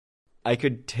I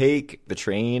could take the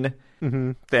train.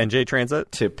 The NJ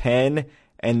Transit. To Penn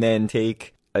and then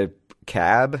take a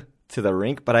cab to the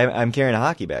rink, but I'm carrying a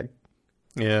hockey bag.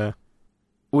 Yeah.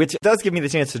 Which does give me the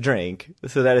chance to drink,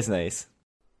 so that is nice.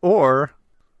 Or,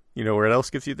 you know where it else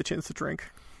gives you the chance to drink?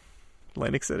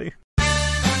 Atlantic City.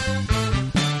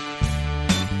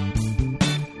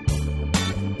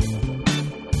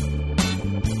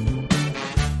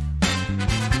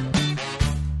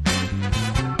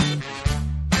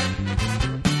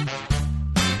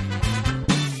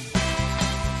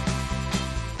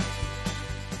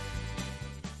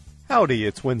 Howdy,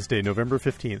 it's Wednesday, November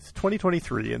 15th,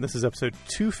 2023, and this is episode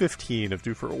 215 of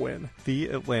Due for a Win, the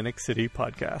Atlantic City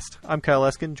podcast. I'm Kyle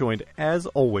Eskin, joined as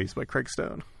always by Craig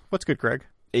Stone. What's good, Craig?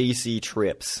 AC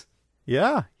trips.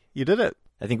 Yeah, you did it.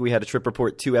 I think we had a trip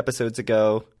report 2 episodes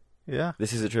ago. Yeah.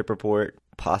 This is a trip report.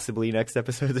 Possibly next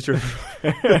episode's a trip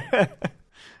report.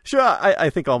 Sure, I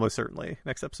think almost certainly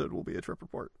next episode will be a trip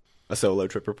report. A solo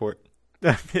trip report?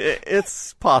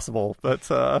 It's possible, but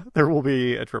there will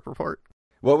be a trip report.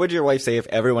 What would your wife say if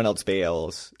everyone else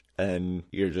bails and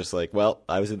you're just like, well,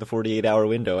 I was in the 48-hour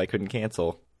window, I couldn't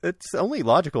cancel? It's only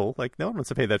logical. Like, no one wants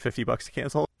to pay that $50 to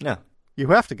cancel. No. You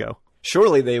have to go.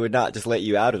 Surely they would not just let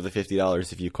you out of the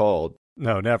 $50 if you called.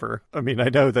 No, never. I mean, I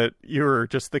know that you're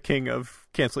just the king of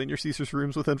canceling your Caesars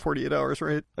rooms within 48 hours,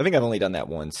 right? I think I've only done that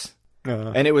once.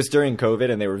 And it was during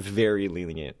COVID, and they were very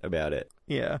lenient about it.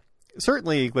 Yeah.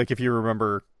 Certainly, like, if you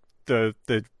remember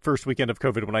the first weekend of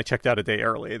COVID when I checked out a day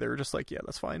early, they were just like, yeah,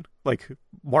 that's fine. Like,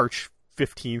 March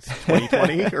 15th,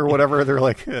 2020 or whatever, they're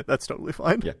like, that's totally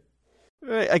fine. Yeah.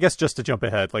 I guess just to jump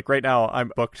ahead, like right now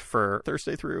I'm booked for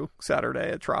Thursday through Saturday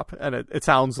at Trop, and it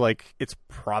sounds like it's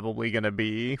probably going to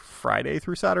be Friday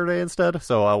through Saturday instead,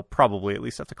 so I'll probably at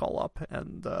least have to call up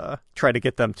and try to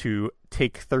get them to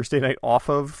take Thursday night off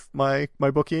of my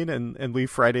booking and leave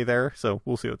Friday there, so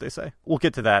we'll see what they say. We'll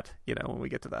get to that, when we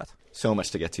get to that. So much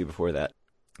to get to before that.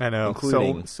 I know,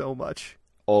 including so much.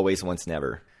 Always, once,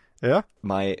 never. Yeah?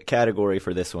 My category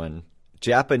for this one,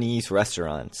 Japanese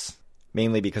restaurants.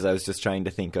 Mainly because I was just trying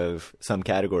to think of some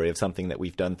category of something that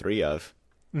we've done 3 of.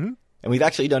 Mm-hmm. And we've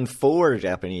actually done 4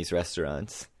 Japanese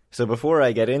restaurants. So before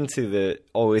I get into the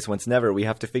always, once, never, we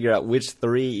have to figure out which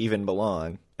 3 even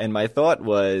belong. And my thought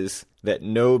was that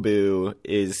Nobu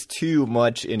is too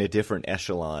much in a different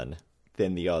echelon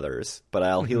than the others. But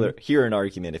I'll hear an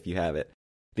argument if you have it.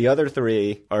 The other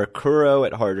 3 are Kuro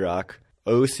at Hard Rock,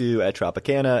 Osu at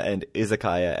Tropicana, and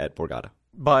Izakaya at Borgata.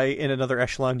 By in another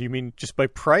echelon, do you mean just by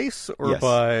price or yes.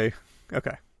 by...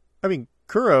 Okay. I mean,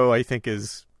 Kuro, I think,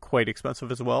 is quite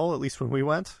expensive as well, at least when we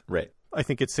went. Right. I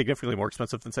think it's significantly more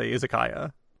expensive than, say,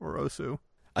 Izakaya or Osu.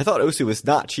 I thought Osu was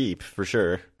not cheap, for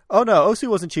sure. Oh, no, Osu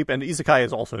wasn't cheap, and Izakaya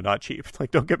is also not cheap.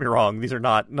 Like, don't get me wrong,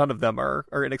 none of them are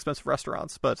inexpensive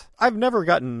restaurants, but I've never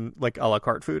gotten, like, a la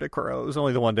carte food at Kuro. It was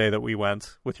only the one day that we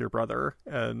went with your brother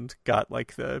and got,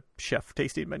 like, the chef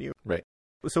tasting menu. Right.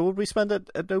 So would we spend at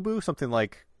Nobu something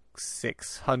like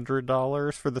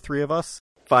 $600 for the 3 of us?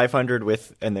 $500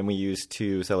 with, and then we used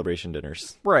 2 celebration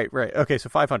dinners. Right. Okay, so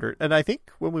 $500. And I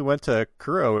think when we went to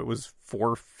Kuro, it was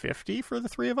 $450 for the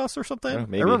 3 of us or something. Oh,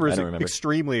 maybe. I remember it was remember.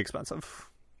 Extremely expensive.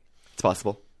 It's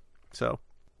possible. So,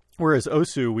 whereas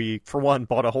Osu, we, for one,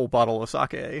 bought a whole bottle of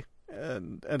sake,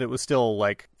 and it was still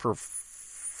like, for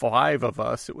 5 of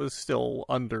us, it was still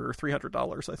under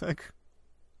 $300, I think.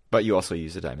 But you also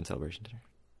used a diamond celebration dinner.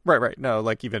 Right. No,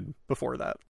 like even before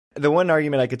that. The one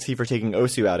argument I could see for taking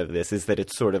Osu out of this is that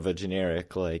it's sort of a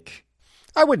generic, like...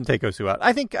 I wouldn't take Osu out.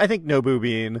 I think Nobu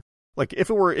being... Like, if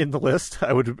it were in the list,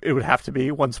 it would have to be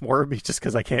once more, just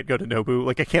because I can't go to Nobu.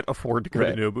 Like, I can't afford to go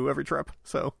to Nobu every trip,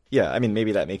 so... Yeah, I mean,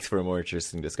 maybe that makes for a more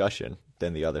interesting discussion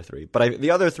than the other 3. But the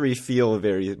other 3 feel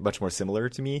very much more similar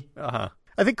to me. Uh-huh.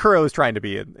 I think Kuro is trying to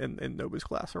be in Nobu's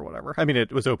class or whatever. I mean,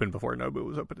 it was open before Nobu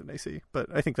was open in AC, but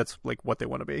I think that's like what they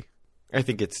want to be. I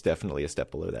think it's definitely a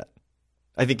step below that.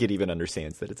 I think it even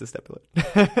understands that it's a step below.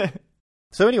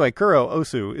 So anyway, Kuro,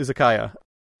 Osu, Izakaya.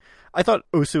 I thought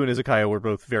Osu and Izakaya were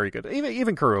both very good.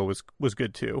 Even Kuro was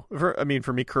good too. For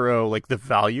me, Kuro, like the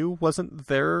value wasn't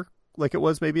there like it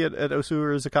was maybe at Osu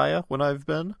or Izakaya when I've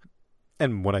been.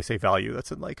 And when I say value,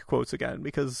 that's in like quotes again,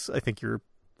 because I think you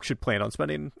should plan on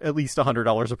spending at least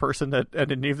 $100 a person at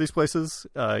any of these places,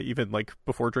 even like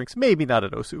before drinks. Maybe not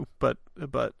at Osu, but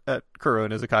at Kuro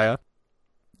and Izakaya.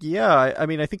 Yeah, I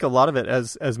mean, I think a lot of it,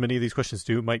 as many of these questions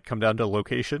do, might come down to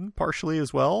location partially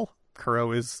as well.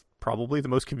 Kuro is probably the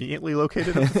most conveniently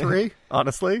located of the 3,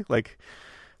 honestly. Like,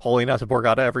 hauling out to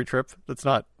Borgata every trip, that's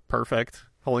not perfect.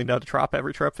 Hauling out to Trop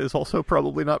every trip is also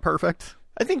probably not perfect.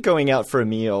 I think going out for a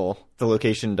meal, the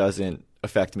location doesn't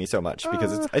affect me so much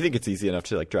because I think it's easy enough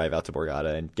to like drive out to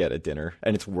Borgata and get a dinner,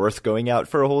 and it's worth going out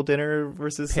for a whole dinner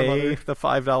versus some other... the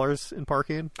 $5 in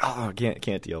parking. Oh,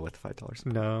 can't deal with the $5.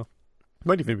 No.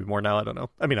 Might even be more now, I don't know.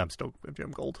 I mean, I'm still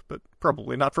MGM Gold, but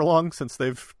probably not for long since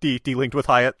they've de-linked with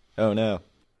Hyatt. Oh, no.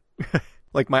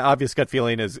 Like, my obvious gut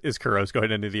feeling is Kuro's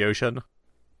going into the ocean.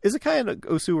 Izakaya and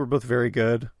Osu were both very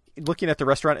good. Looking at the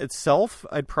restaurant itself,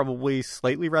 I'd probably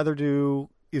slightly rather do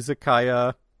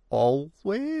Izakaya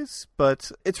always,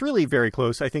 but it's really very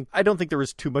close. I don't think there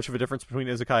was too much of a difference between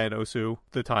Izakaya and Osu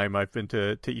the time I've been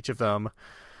to each of them.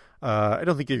 I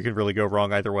don't think you can really go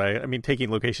wrong either way. I mean, taking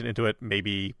location into it,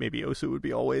 maybe Osu would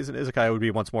be always, and Izakaya would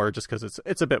be once more, just because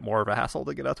it's a bit more of a hassle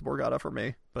to get out to Borgata for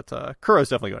me. But Kuro's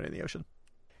definitely going in the ocean.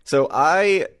 So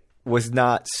I was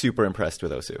not super impressed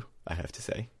with Osu, I have to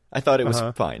say. I thought it was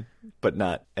fine, but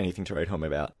not anything to write home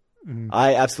about. Mm-hmm.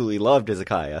 I absolutely loved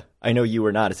Izakaya. I know you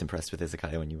were not as impressed with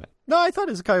Izakaya when you went. No, I thought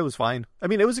Izakaya was fine. I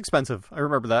mean, it was expensive. I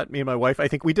remember that. Me and my wife, I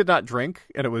think we did not drink,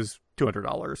 and it was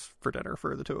 $200 for dinner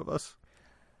for the two of us.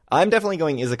 I'm definitely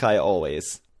going Izakaya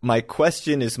always. My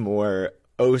question is more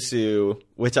Osu,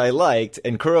 which I liked,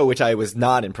 and Kuro, which I was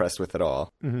not impressed with at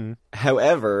all. Mm-hmm.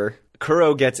 However,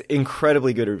 Kuro gets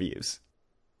incredibly good reviews.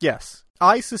 Yes.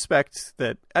 I suspect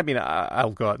that, I mean,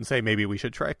 I'll go out and say maybe we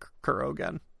should try Kuro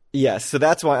again. Yes, so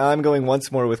that's why I'm going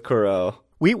once more with Kuro.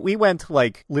 We went,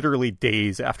 like, literally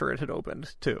days after it had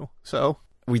opened, too, so...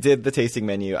 We did the tasting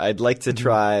menu. I'd like to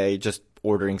try just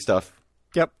ordering stuff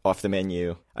off the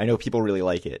menu. I know people really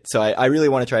like it, so I really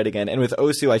want to try it again. And with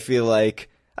Osu, I feel like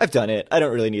I've done it. I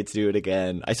don't really need to do it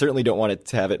again. I certainly don't want it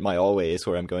to have it my always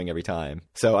where I'm going every time.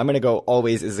 So I'm going to go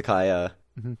always Izakaya.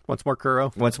 Mm-hmm. Once more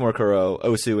Kuro. Once more Kuro.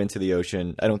 Osu into the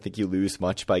ocean. I don't think you lose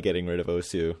much by getting rid of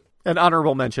Osu. An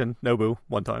honorable mention, Nobu,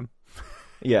 one time.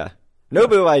 Yeah.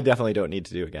 Nobu, I definitely don't need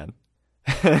to do again.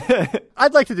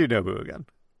 I'd like to do Nobu again.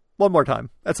 One more time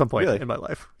at some point really? In my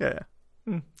life. Yeah.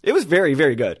 It was very,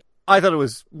 very good. I thought it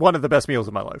was one of the best meals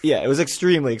of my life. Yeah, it was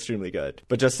extremely, extremely good.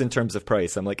 But just in terms of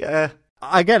price, I'm like,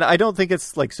 Again, I don't think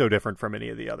it's like so different from any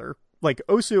of the other. Like,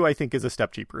 Osu, I think, is a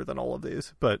step cheaper than all of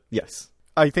these. But yes.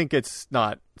 I think it's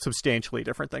not substantially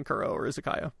different than Kuro or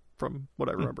Izakaya from what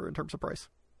I remember in terms of price.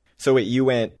 So wait, you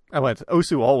went... I went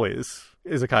Osu always,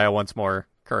 Izakaya once more,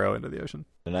 Kuro into the ocean.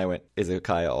 And I went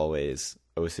Izakaya always,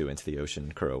 Osu into the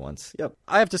ocean, Kuro once. Yep.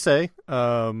 I have to say,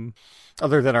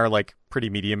 other than our like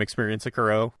pretty medium experience at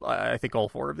Kuro, I think all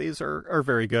four of these are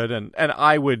very good. And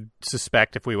I would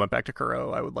suspect if we went back to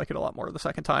Kuro, I would like it a lot more the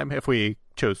second time if we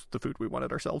chose the food we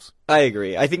wanted ourselves. I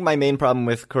agree. I think my main problem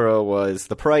with Kuro was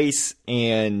the price,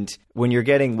 and when you're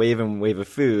getting wave and wave of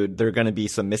food, there are going to be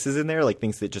some misses in there, like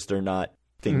things that just are not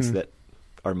things that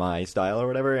are my style or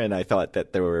whatever, and I thought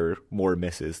that there were more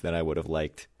misses than I would have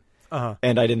liked.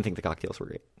 And I didn't think the cocktails were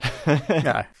great.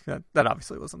 Yeah, that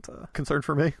obviously wasn't a concern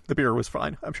for me. The beer was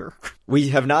fine, I'm sure. We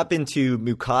have not been to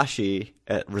Mukashi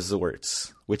at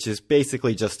resorts, which is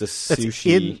basically just a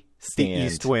sushi stand. The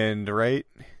East Wind, right?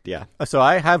 Yeah. So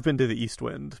I have been to the East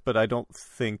Wind, but I don't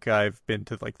think I've been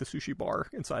to like the sushi bar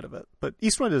inside of it. But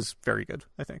East Wind is very good,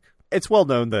 I think. It's well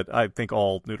known that I think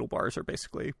all noodle bars are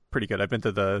basically pretty good. I've been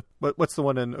to the what's the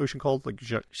one in Ocean called? Like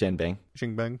Shanbang.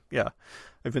 Xingbang. Yeah.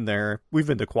 I've been there. We've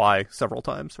been to Kwai several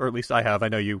times, or at least I have. I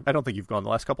know you. I don't think you've gone the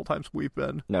last couple times we've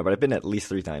been. No, but I've been at least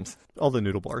 3 times. All the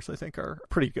noodle bars I think are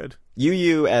pretty good.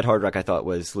 Yu at Hard Rock I thought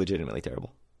was legitimately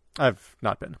terrible. I've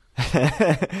not been.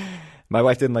 My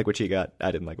wife didn't like what she got.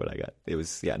 I didn't like what I got. It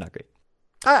was, not great.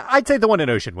 I'd say the one in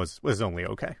Ocean was only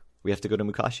okay. We have to go to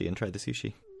Mukashi and try the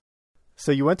sushi.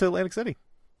 So you went to Atlantic City?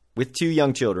 With 2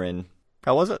 young children.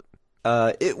 How was it?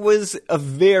 It was a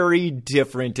very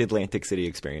different Atlantic City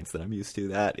experience than I'm used to.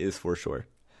 That is for sure.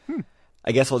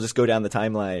 I guess I'll just go down the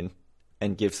timeline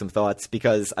and give some thoughts,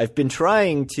 because I've been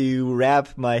trying to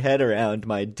wrap my head around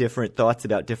my different thoughts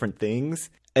about different things.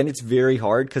 And it's very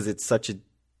hard because it's such a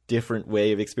different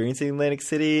way of experiencing Atlantic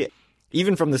City.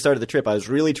 Even from the start of the trip, I was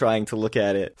really trying to look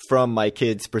at it from my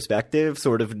kids' perspective,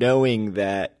 sort of knowing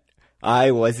that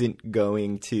I wasn't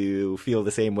going to feel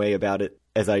the same way about it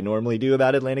as I normally do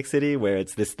about Atlantic City, where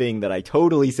it's this thing that I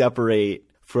totally separate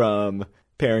from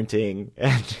parenting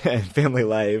and family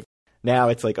life. Now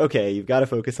it's like, okay, you've got to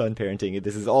focus on parenting.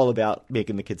 This is all about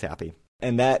making the kids happy.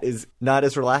 And that is not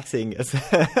as relaxing as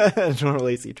a normal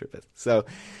AC trip is. So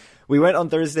we went on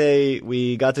Thursday.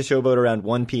 We got to Showboat around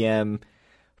 1 p.m.,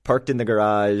 parked in the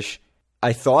garage.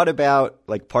 I thought about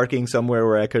like parking somewhere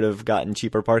where I could have gotten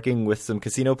cheaper parking with some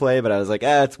casino play, but I was like,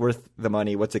 it's worth the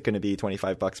money. What's it going to be?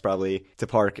 $25 probably to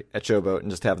park at Showboat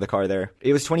and just have the car there.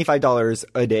 It was $25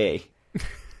 a day.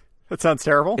 That sounds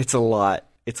terrible. It's a lot.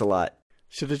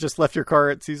 Should have just left your car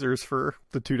at Caesars for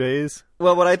the 2 days.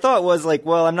 Well, what I thought was like,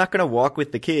 well, I'm not going to walk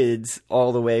with the kids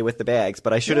all the way with the bags,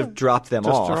 but I should have dropped them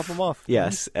off. Just drop them off.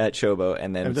 Yes, at Showboat,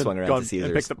 and then swung around to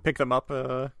Caesars. And pick them up.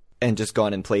 And just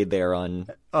gone and played there on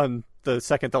the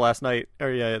last night.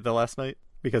 The llast night.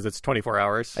 Because it's 24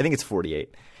 hours. I think it's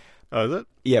 48. Oh, is it?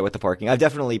 Yeah, with the parking. I've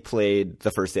definitely played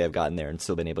the first day I've gotten there and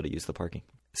still been able to use the parking.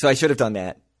 So I should have done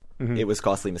that. Mm-hmm. It was a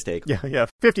costly mistake. Yeah.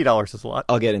 $50 is a lot.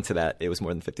 I'll get into that. It was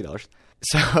more than $50.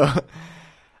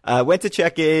 So went to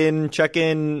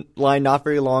check-in line not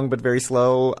very long, but very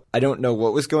slow. I don't know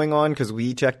what was going on because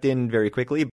we checked in very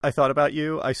quickly. I thought about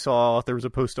you. I saw there was a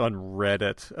post on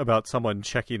Reddit about someone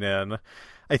checking in.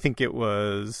 I think it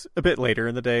was a bit later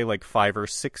in the day, like 5 or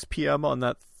 6 p.m. on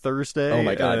that Thursday. Oh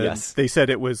my God, yes. They said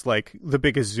it was like the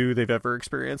biggest zoo they've ever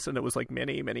experienced, and it was like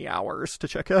many, many hours to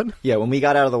check in. Yeah, when we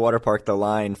got out of the water park, the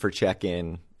line for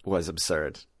check-in was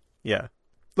absurd. Yeah.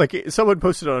 Like, someone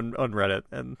posted on Reddit,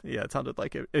 and yeah, it sounded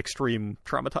like an extreme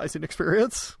traumatizing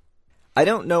experience. I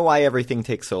don't know why everything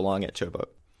takes so long at Showboat.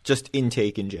 Just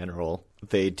intake in general.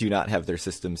 They do not have their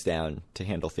systems down to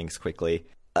handle things quickly.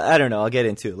 I don't know, I'll get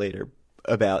into it later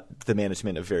about the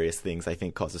management of various things I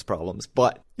think causes problems.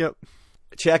 But yep.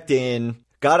 Checked in,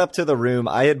 got up to the room.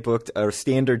 I had booked a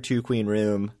standard 2-queen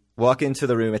room. Walk into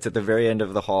the room. It's at the very end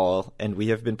of the hall. And we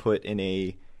have been put in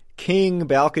a king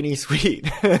balcony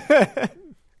suite.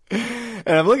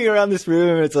 And I'm looking around this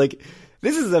room and it's like,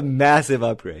 this is a massive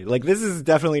upgrade. Like, this is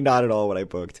definitely not at all what I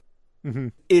booked. Mm-hmm.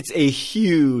 It's a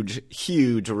huge,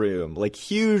 huge room. Like,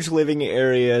 huge living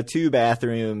area, 2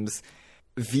 bathrooms,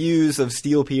 views of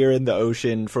Steel Pier and the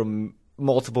ocean from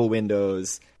multiple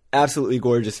windows. Absolutely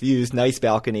gorgeous views, nice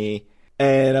balcony.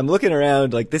 And I'm looking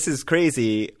around like, this is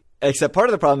crazy. Except part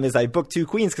of the problem is I booked 2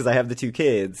 queens because I have the 2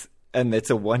 kids. And it's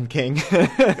a 1 king.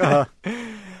 Uh-huh.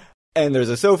 And there's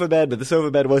a sofa bed, but the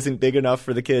sofa bed wasn't big enough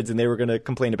for the kids, and they were going to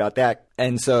complain about that.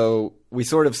 And so we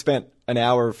sort of spent an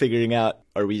hour figuring out,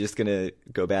 are we just going to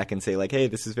go back and say, like, hey,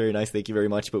 this is very nice, thank you very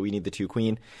much, but we need the 2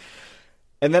 queen.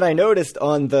 And then I noticed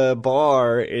on the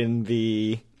bar in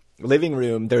the living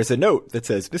room, there's a note that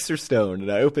says, Mr. Stone,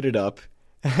 and I open it up,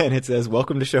 and it says,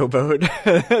 welcome to Showboat.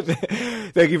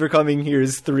 Thank you for coming.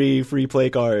 Here's 3 free play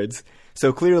cards.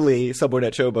 So clearly, someone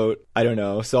at Showboat, I don't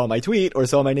know, saw my tweet or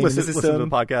saw my name in the system. Listen to the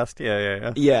podcast.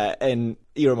 Yeah. Yeah, and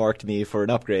earmarked me for an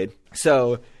upgrade.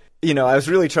 So, you know, I was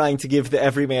really trying to give the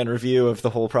everyman review of the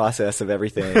whole process of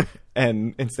everything,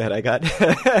 and instead I got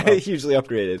hugely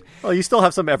upgraded. Well, you still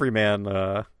have some everyman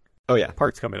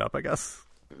parts coming up, I guess.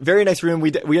 Very nice room.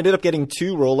 We ended up getting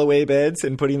 2 rollaway beds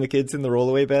and putting the kids in the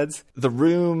rollaway beds. The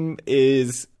room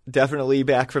is definitely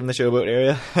back from the Showboat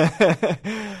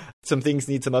area. Some things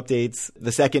need some updates.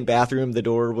 The second bathroom, the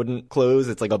door wouldn't close.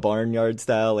 It's like a barnyard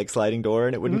style, like sliding door,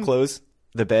 and it wouldn't close.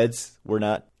 The beds were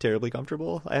not terribly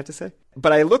comfortable, I have to say.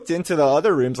 But I looked into the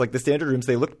other rooms, like the standard rooms,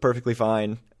 they looked perfectly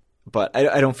fine. But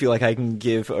I don't feel like I can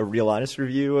give a real honest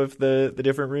review of the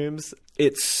different rooms.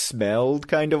 It smelled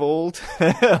kind of old.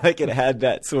 Like it had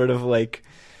that sort of like,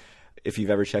 if you've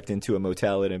ever checked into a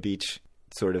motel at a beach,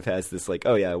 sort of has this like,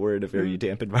 oh yeah, we're in a very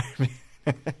damp environment.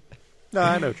 No,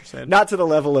 I know what you're saying. Not to the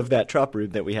level of that trop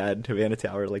room that we had, Havana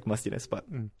Tower, like mustiness, but...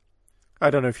 I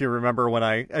don't know if you remember when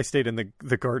I stayed in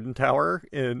the Garden Tower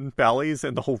in Bally's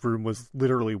and the whole room was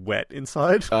literally wet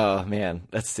inside. Oh, man.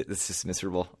 That's just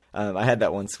miserable. I had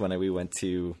that once when we went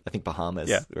to, I think, Bahamas,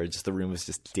 where just the room was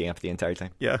just damp the entire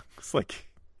time. Yeah, it's like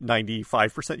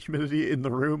 95% humidity in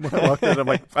the room when I walked in. I'm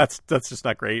like, that's just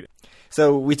not great.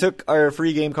 So we took our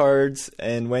free game cards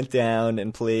and went down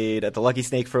and played at the Lucky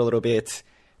Snake for a little bit.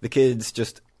 The kids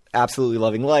just absolutely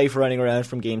loving life, running around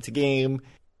from game to game.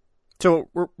 So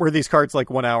were these cards like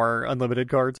 1 hour unlimited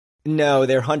cards? No,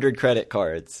 they're 100 credit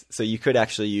cards. So you could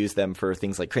actually use them for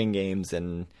things like crane games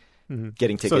and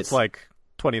getting tickets. So it's like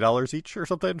 $20 each or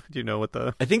something? Do you know what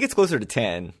the... I think it's closer to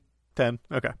 10. 10?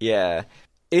 Okay. Yeah.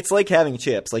 It's like having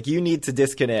chips. Like you need to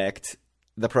disconnect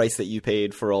the price that you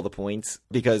paid for all the points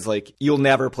because like you'll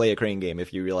never play a crane game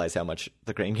if you realize how much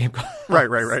the crane game costs.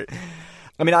 Right.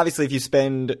 I mean, obviously, if you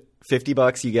spend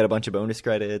 $50, you get a bunch of bonus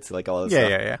credits, like all this stuff.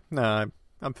 Yeah. No,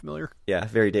 I'm familiar. Yeah,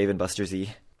 very Dave and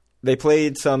Buster's-y. They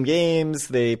played some games.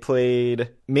 They played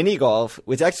mini golf,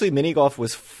 which actually mini golf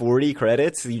was 40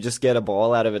 credits. You just get a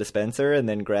ball out of a dispenser and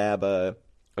then grab a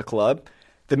club.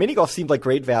 The mini golf seemed like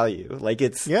great value. Like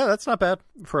it's that's not bad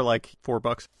for like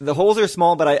 $4. The holes are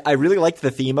small, but I really liked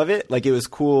the theme of it. Like it was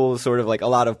cool, sort of like a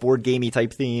lot of board gamey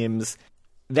type themes.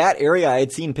 That area I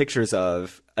had seen pictures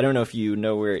of. I don't know if you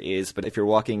know where it is, but if you're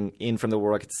walking in from the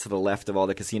Warwick, it's to the left of all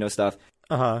the casino stuff.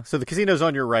 So the casino's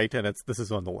on your right, and this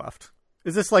is on the left.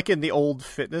 Is this like in the old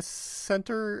fitness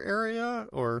center area,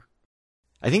 or?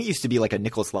 I think it used to be like a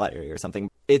nickel slot area or something.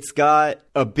 It's got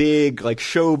a big like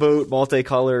showboat,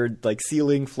 multicolored like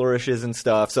ceiling flourishes and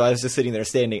stuff. So I was just sitting there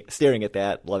staring at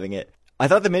that, loving it. I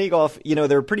thought the mini golf, they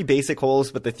were pretty basic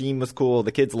holes, but the theme was cool.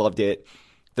 The kids loved it.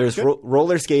 There's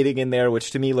roller skating in there,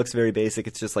 which to me looks very basic.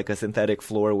 It's just like a synthetic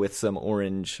floor with some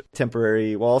orange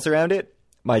temporary walls around it.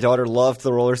 My daughter loved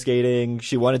the roller skating.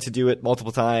 She wanted to do it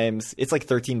multiple times. It's like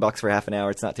 $13 for half an hour.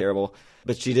 It's not terrible.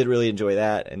 But she did really enjoy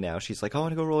that. And now she's like, I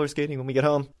want to go roller skating when we get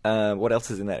home. What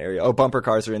else is in that area? Oh, bumper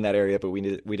cars are in that area, but we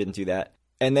didn't do that.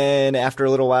 And then after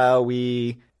a little while,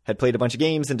 we had played a bunch of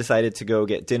games and decided to go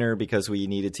get dinner because we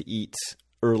needed to eat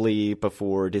early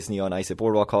before Disney on Ice at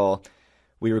Boardwalk Hall.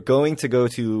 We were going to go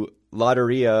to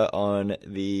Lotteria on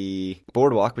the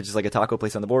boardwalk, which is like a taco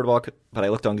place on the boardwalk, but I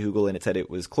looked on Google and it said it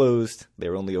was closed. They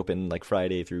were only open like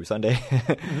Friday through Sunday.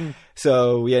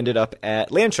 So we ended up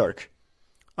at Landshark,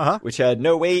 which had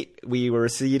no wait. We were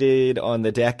seated on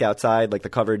the deck outside, like the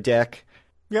covered deck.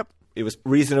 Yep. It was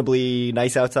reasonably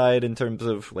nice outside in terms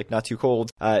of like not too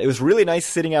cold. It was really nice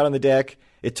sitting out on the deck.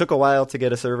 It took a while to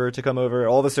get a server to come over.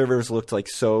 All the servers looked like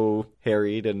so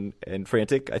harried and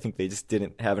frantic. I think they just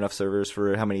didn't have enough servers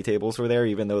for how many tables were there,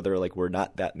 even though there were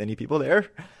not that many people there.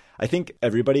 I think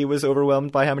everybody was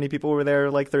overwhelmed by how many people were there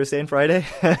like Thursday and Friday.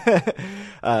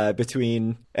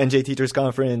 Between NJ Teachers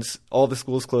Conference, all the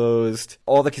schools closed,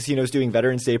 all the casinos doing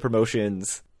Veterans Day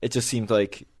promotions. It just seemed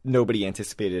like nobody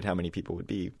anticipated how many people would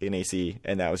be in AC,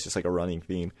 and that was just like a running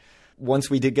theme.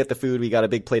 Once we did get the food, we got a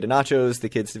big plate of nachos. The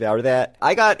kids devoured that.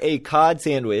 I got a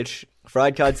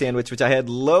fried cod sandwich, which I had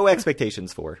low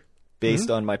expectations for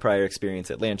based on my prior experience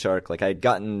at Landshark. Like I had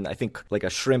gotten, I think, like a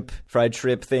fried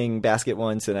shrimp thing basket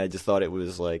once, and I just thought it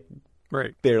was like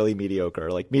barely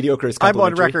mediocre. Like mediocre is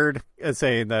complimentary. I'm on record as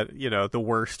saying that, the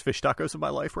worst fish tacos of my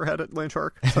life were had at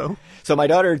Landshark. So, so my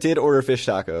daughter did order fish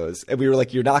tacos, and we were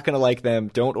like, you're not going to like them.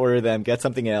 Don't order them. Get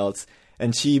something else.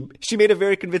 And she made a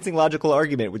very convincing logical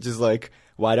argument, which is like,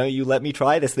 why don't you let me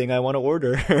try this thing I want to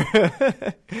order?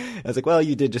 I was like, well,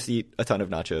 you did just eat a ton of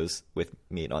nachos with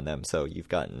meat on them, so you've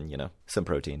gotten, some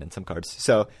protein and some carbs.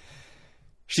 So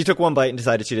she took one bite and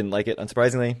decided she didn't like it,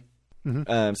 unsurprisingly.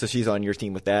 So she's on your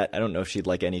team with that. I don't know if she'd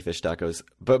like any fish tacos.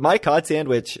 But my cod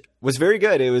sandwich was very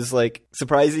good. It was like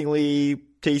surprisingly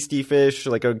tasty fish,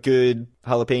 like a good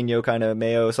jalapeno kind of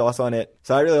mayo sauce on it.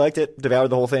 So I really liked it, devoured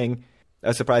the whole thing. I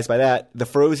was surprised by that. The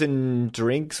frozen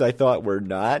drinks I thought were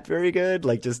not very good,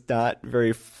 like just not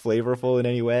very flavorful in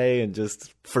any way. And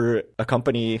just for a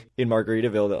company in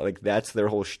Margaritaville that like that's their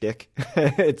whole shtick,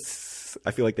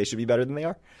 I feel like they should be better than they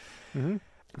are.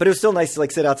 But it was still nice to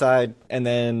like sit outside and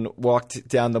then walked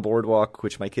down the boardwalk,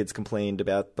 which my kids complained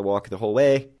about the walk the whole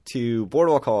way, to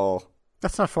Boardwalk Hall.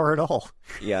 That's not far at all.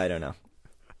 Yeah, I don't know.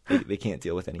 They can't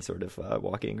deal with any sort of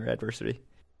walking or adversity.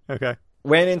 Okay.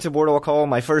 Went into Boardwalk Hall,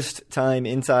 my first time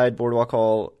inside Boardwalk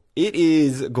Hall. It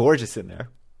is gorgeous in there.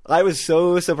 I was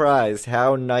so surprised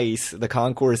how nice the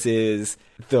concourse is.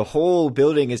 The whole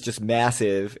building is just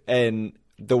massive, and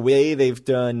the way they've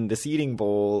done the seating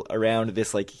bowl around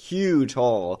this like huge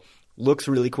hall looks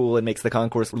really cool and makes the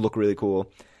concourse look really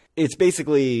cool. It's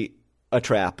basically a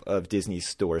trap of Disney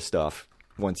store stuff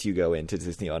once you go into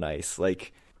Disney on Ice.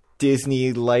 Like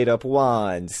Disney light up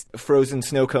wands, frozen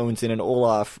snow cones in an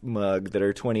Olaf mug that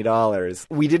are $20.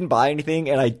 We didn't buy anything,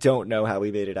 and I don't know how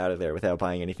we made it out of there without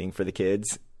buying anything for the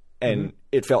kids. And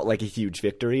it felt like a huge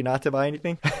victory not to buy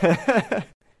anything.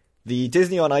 The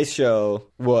Disney on Ice show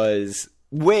was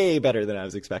way better than I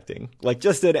was expecting. Like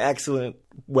just an excellent,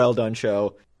 well done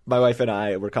show. My wife and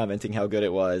I were commenting how good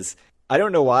it was. I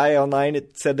don't know why online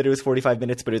it said that it was 45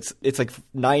 minutes, but it's like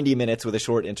 90 minutes with a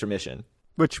short intermission.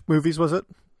 Which movies was it?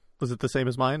 Was it the same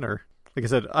as mine? Or, like I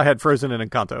said, I had Frozen and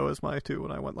Encanto as my two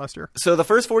when I went last year. So the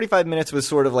first 45 minutes was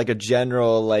sort of like a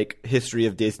general like history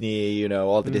of Disney,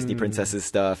 all the Disney princesses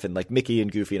stuff and like Mickey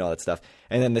and Goofy and all that stuff.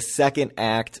 And then the second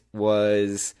act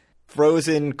was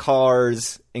Frozen,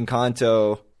 Cars,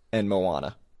 Encanto, and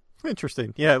Moana.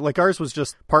 Interesting. Yeah, like ours was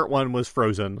just part one was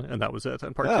Frozen, and that was it.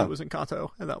 And part two was Encanto,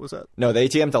 and that was it. No, they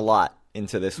jammed a lot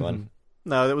into this one.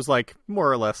 No, it was like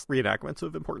more or less reenactments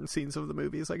of important scenes of the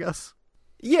movies, I guess.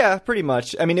 Yeah, pretty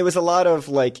much. I mean, it was a lot of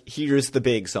like, here's the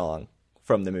big song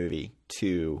from the movie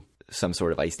to some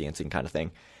sort of ice dancing kind of thing.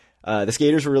 The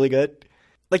skaters were really good.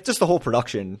 Like, just the whole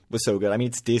production was so good. I mean,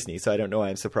 it's Disney, so I don't know why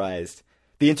I'm surprised.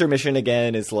 The intermission,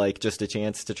 again, is like just a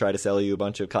chance to try to sell you a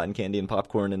bunch of cotton candy and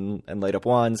popcorn and light up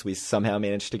wands. We somehow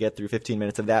managed to get through 15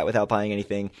 minutes of that without buying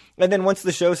anything. And then once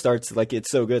the show starts, like,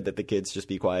 it's so good that the kids just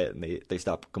be quiet and they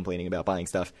stop complaining about buying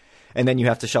stuff. And then you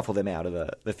have to shuffle them out of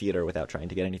the theater without trying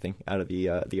to get anything out of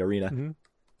the arena.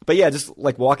 But yeah, just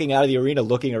like walking out of the arena,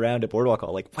 looking around at Boardwalk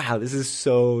Hall, like, wow, this is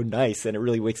so nice. And it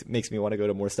really makes me want to go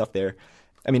to more stuff there.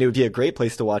 I mean, it would be a great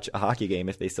place to watch a hockey game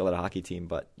if they still had a hockey team,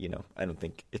 but, you know, I don't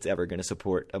think it's ever going to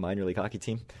support a minor league hockey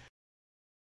team.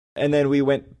 And then we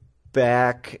went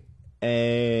back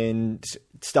and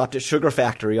stopped at Sugar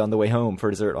Factory on the way home for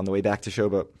dessert on the way back to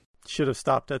Showboat. Should have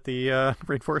stopped at the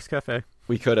Rainforest Cafe.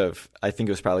 We could have. I think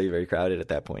it was probably very crowded at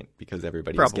that point because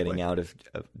everybody was getting out of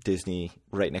Disney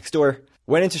right next door.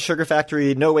 Went into Sugar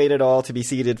Factory, no wait at all to be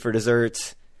seated for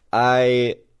dessert.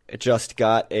 I just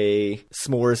got a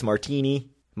s'mores martini.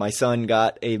 My son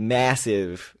got a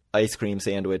massive ice cream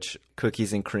sandwich,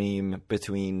 cookies and cream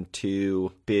between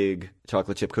two big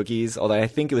chocolate chip cookies, although I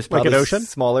think it was probably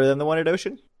smaller than the one at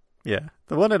Ocean. Yeah,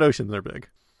 the one at Ocean, they're big.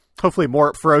 Hopefully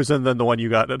more frozen than the one you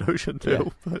got at Ocean, too. Yeah.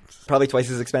 But... probably twice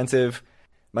as expensive.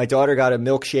 My daughter got a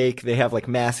milkshake. They have like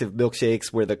massive milkshakes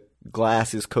where the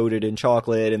glass is coated in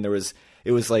chocolate, and it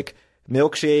was like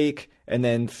milkshake, and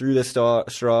then through the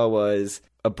straw was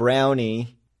a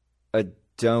brownie, a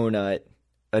donut,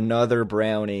 another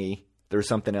brownie. There was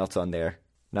something else on there.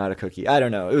 Not a cookie. I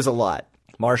don't know. It was a lot.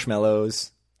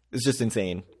 Marshmallows. It was just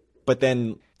insane. But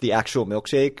then the actual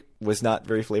milkshake was not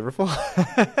very flavorful.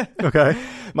 Okay.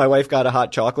 My wife got a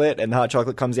hot chocolate, and the hot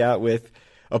chocolate comes out with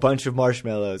a bunch of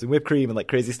marshmallows and whipped cream and like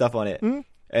crazy stuff on it. Mm.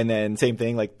 And then same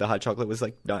thing, like the hot chocolate was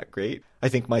like not great. I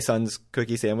think my son's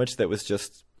cookie sandwich that was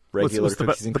just regular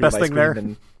cookies and cream ice cream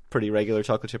and pretty regular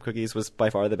chocolate chip cookies was by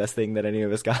far the best thing that any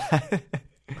of us got.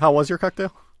 How was your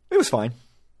cocktail? It was fine.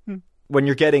 When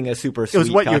you're getting a super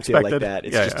sweet cocktail like that,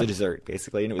 it's just a dessert,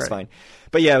 basically, and it was fine.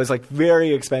 But yeah, it was like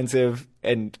very expensive,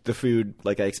 and the food,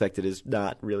 like I expected, is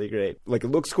not really great. Like, it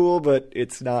looks cool, but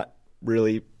it's not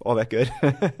really all that good.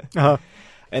 Uh-huh.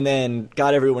 And then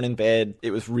got everyone in bed.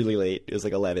 It was really late. It was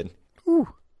like 11. Ooh.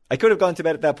 I could have gone to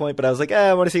bed at that point, but I was like,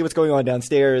 I want to see what's going on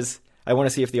downstairs. I want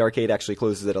to see if the arcade actually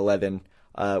closes at 11.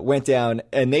 Went down,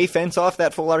 and they fence off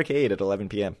that full arcade at 11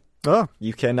 p.m. Oh.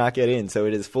 You cannot get in, so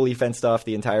it is fully fenced off,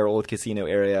 the entire old casino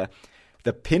area.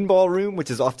 The pinball room,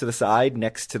 which is off to the side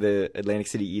next to the Atlantic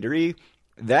City Eatery,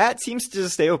 that seems to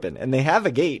just stay open. And they have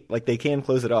a gate, like they can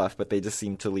close it off, but they just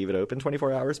seem to leave it open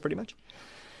 24 hours pretty much.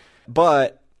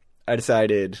 But I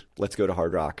decided, let's go to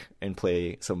Hard Rock and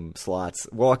play some slots.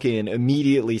 Walk in,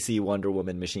 immediately see Wonder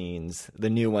Woman machines. The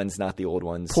new ones, not the old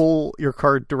ones. Pull your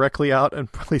card directly out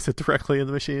and place it directly in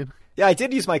the machine. Yeah, I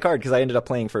did use my card because I ended up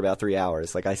playing for about 3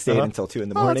 hours. Like, I stayed until 2 in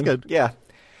the morning. That's good. Yeah.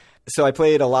 So I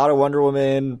played a lot of Wonder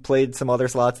Woman, played some other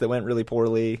slots that went really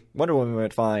poorly. Wonder Woman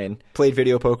went fine. Played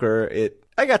video poker.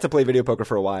 I got to play video poker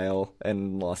for a while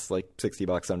and lost like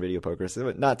 $60 on video poker.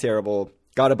 So not terrible.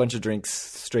 Got a bunch of drinks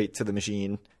straight to the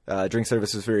machine. Drink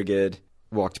service was very good.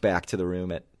 Walked back to the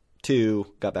room at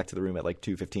 2. Got back to the room at like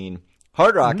 2:15.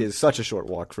 Hard Rock is such a short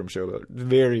walk from Showboat.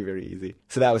 Very, very easy.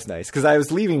 So that was nice. Because I was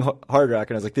leaving Hard Rock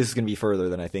and I was like, this is going to be further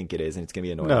than I think it is. And it's going to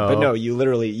be annoying. No. But no,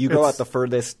 you go out the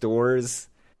furthest doors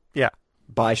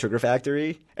by Sugar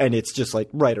Factory. And it's just like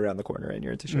right around the corner and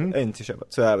you're into Showboat.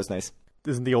 So that was nice.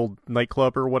 Isn't the old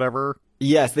nightclub or whatever?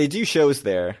 Yes, they do shows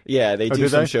there. Yeah, they do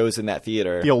some shows in that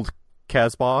theater. The old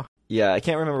Casbah? Yeah, I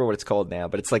can't remember what it's called now.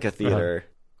 But it's like a theater.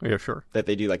 Yeah, sure. That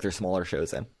they do like their smaller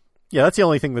shows in. Yeah, that's the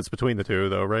only thing that's between the two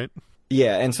though, right?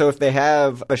 Yeah, and so if they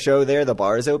have a show there, the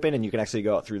bar is open, and you can actually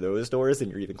go out through those doors, and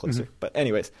you're even closer. Mm-hmm. But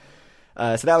anyways,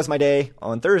 so that was my day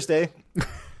on Thursday.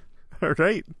 All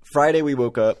right. Friday, we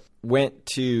woke up, went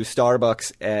to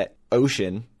Starbucks at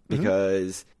Ocean,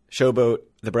 because Showboat,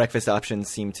 the breakfast options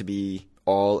seem to be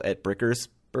all at Bricker's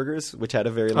Burgers, which had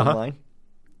a very long line.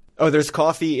 Oh, there's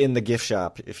coffee in the gift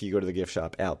shop if you go to the gift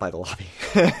shop out by the lobby.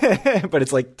 But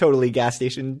it's like totally gas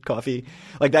station coffee.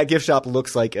 Like that gift shop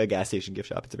looks like a gas station gift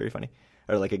shop. It's very funny.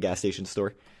 Or like a gas station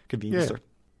store, convenience store.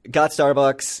 Got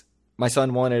Starbucks. My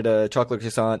son wanted a chocolate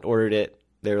croissant, ordered it.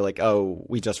 They were like, oh,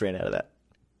 we just ran out of that.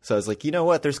 So I was like, you know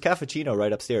what? There's cappuccino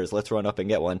right upstairs. Let's run up and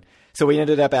get one. So we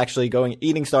ended up actually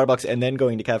eating Starbucks and then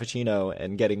going to Cappuccino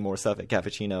and getting more stuff at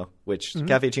Cappuccino, which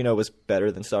Cappuccino was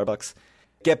better than Starbucks.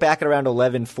 Get back at around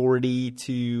 11:40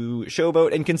 to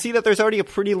Showboat and can see that there's already a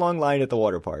pretty long line at the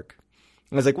water park.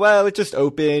 I was like, well, it just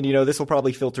opened. You know, this will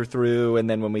probably filter through. And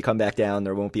then when we come back down,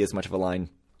 there won't be as much of a line.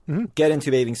 Mm-hmm. Get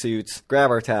into bathing suits, grab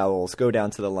our towels, go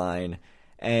down to the line.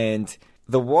 And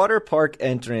the water park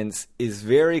entrance is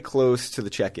very close to the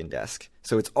check-in desk.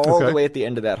 So it's all the way at the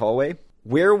end of that hallway.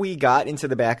 Where we got into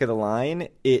the back of the line,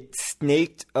 it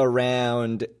snaked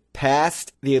around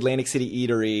past the Atlantic City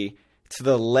Eatery to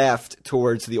the left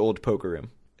towards the old poker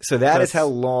room. So that is how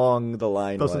long the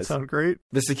line was. Doesn't sound great.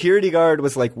 The security guard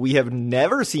was like, we have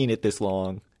never seen it this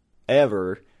long,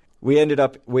 ever. We ended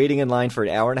up waiting in line for an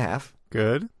hour and a half.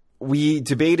 Good. we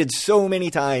debated so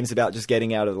many times about just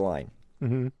getting out of the line.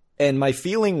 Mm-hmm. And my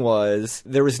feeling was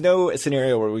there was no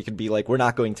scenario where we could be like, we're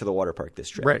not going to the water park this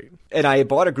trip. Right. And I had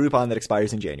bought a Groupon that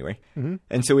expires in January. Mm-hmm.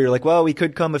 And so we were like, well, we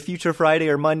could come a future Friday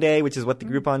or Monday, which is what the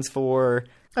Groupon's for.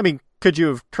 I mean, could you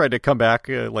have tried to come back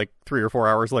like 3 or 4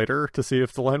 hours later to see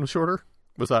if the line was shorter?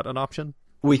 Was that an option?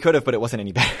 We could have, but it wasn't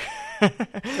any better. So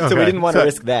Okay. we didn't want to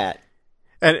risk that.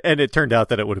 And it turned out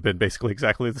that it would have been basically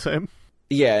exactly the same.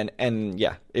 Yeah, and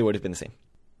yeah, it would have been the same.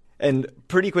 And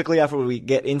pretty quickly after we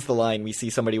get into the line, we see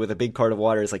somebody with a big cart of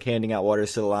waters, like handing out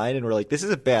waters to the line, and we're like, this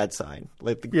is a bad sign.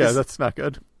 Like, That's not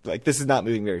good. Like, this is not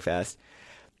moving very fast.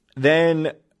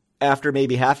 Then, after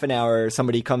maybe half an hour,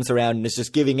 somebody comes around and is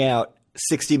just giving out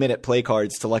 60-minute play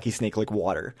cards to Lucky Snake like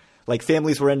water. Like,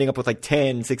 families were ending up with like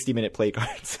 10 60-minute play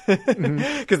cards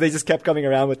because they just kept coming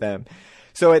around with them.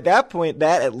 So at that point,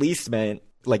 that at least meant,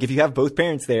 like, if you have both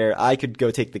parents there, I could go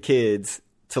take the kids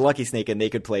to Lucky Snake and they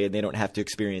could play and they don't have to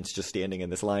experience just standing in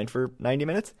this line for 90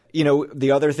 minutes. You know,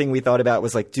 the other thing we thought about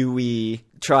was like, do we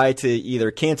try to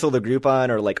either cancel the Groupon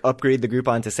or like upgrade the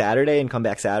Groupon to Saturday and come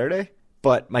back Saturday?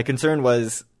 But my concern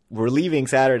was we're leaving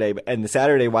Saturday, and the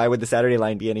Saturday, why would the Saturday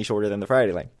line be any shorter than the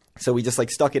Friday line? So we just like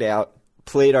stuck it out,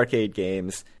 played arcade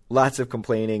games, lots of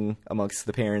complaining amongst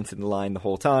the parents in the line the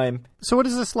whole time. So what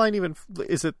is this line even?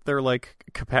 Is it their like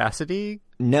capacity?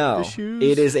 No, issues?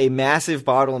 It is a massive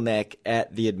bottleneck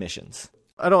at the admissions.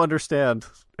 I don't understand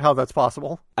how that's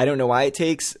possible. I don't know why it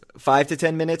takes 5 to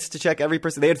 10 minutes to check every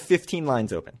person. They had 15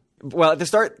 lines open. Well, at the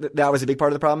start, that was a big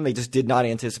part of the problem. They just did not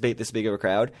anticipate this big of a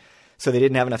crowd, so they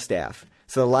didn't have enough staff.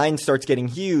 So the line starts getting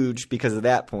huge because of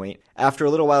that point. After a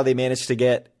little while, they managed to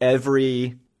get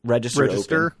every register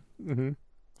open. Mm-hmm.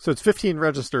 So it's 15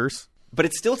 registers. But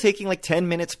it's still taking like 10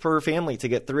 minutes per family to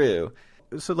get through.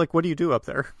 So like, what do you do up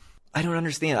there? I don't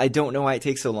understand. I don't know why it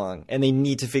takes so long, and they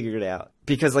need to figure it out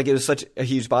because like it was such a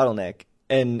huge bottleneck.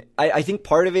 And I think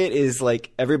part of it is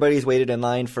like everybody's waited in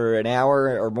line for an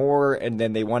hour or more, and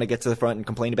then they want to get to the front and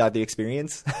complain about the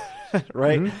experience,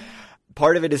 right? Mm-hmm.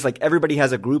 Part of it is like everybody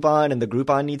has a Groupon, and the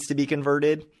Groupon needs to be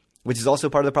converted, which is also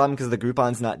part of the problem because the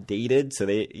Groupon's not dated, so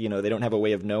they don't have a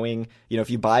way of knowing. You know, if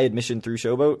you buy admission through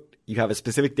Showboat, you have a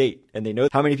specific date, and they know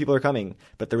how many people are coming.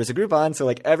 But there was a Groupon, so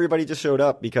like everybody just showed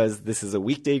up because this is a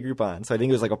weekday Groupon. So I think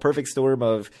it was like a perfect storm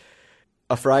of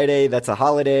a Friday that's a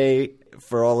holiday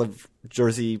for all of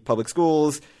Jersey public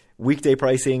schools, weekday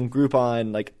pricing,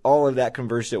 Groupon, like all of that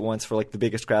converged at once for like the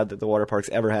biggest crowd that the water park's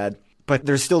ever had. But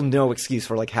there's still no excuse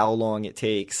for like how long it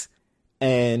takes.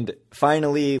 And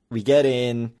finally, we get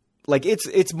in. Like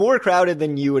it's more crowded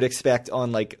than you would expect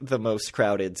on like the most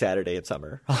crowded Saturday of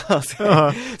summer.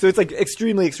 So it's like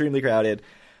extremely, extremely crowded.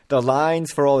 The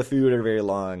lines for all the food are very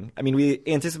long. I mean, we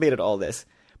anticipated all this,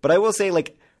 but I will say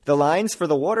like the lines for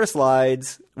the water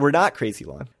slides were not crazy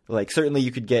long. Like certainly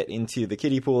you could get into the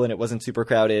kiddie pool and it wasn't super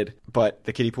crowded, but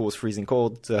the kiddie pool was freezing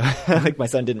cold. So like my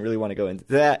son didn't really want to go into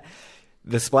that.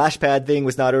 The splash pad thing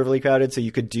was not overly crowded. So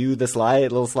you could do the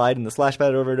little slide in the splash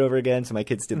pad over and over again. So my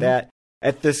kids did that.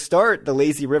 At the start, the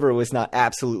lazy river was not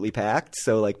absolutely packed,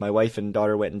 so like my wife and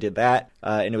daughter went and did that,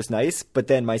 and it was nice. But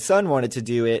then my son wanted to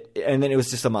do it, and then it was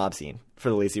just a mob scene for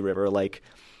the lazy river, like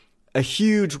a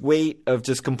huge weight of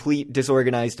just complete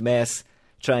disorganized mess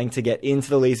trying to get into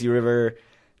the lazy river.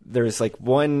 There's like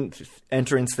one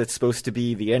entrance that's supposed to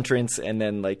be the entrance, and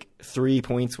then like 3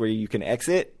 points where you can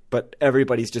exit, but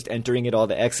everybody's just entering at all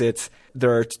the exits.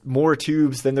 There are more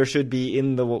tubes than there should be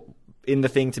in the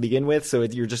thing to begin with, so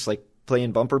you're just like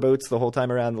playing bumper boats the whole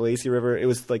time around the lazy river. It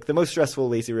was like the most stressful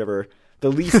lazy river,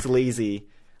 the least lazy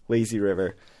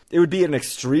river. It would be an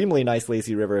extremely nice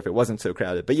lazy river if it wasn't so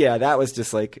crowded. But yeah, that was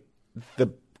just like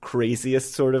the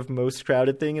craziest sort of most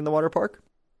crowded thing in the water park.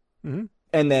 Mm-hmm.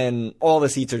 And then all the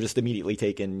seats are just immediately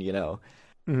taken, you know.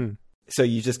 Mm-hmm. So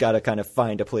you just got to kind of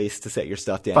find a place to set your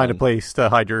stuff down. Find a place to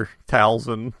hide your towels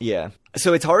and... Yeah.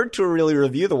 So it's hard to really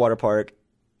review the water park.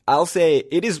 I'll say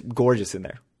it is gorgeous in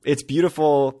there. It's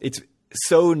beautiful. It's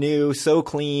so new, so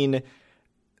clean.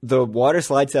 The water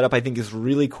slide setup, I think, is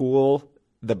really cool.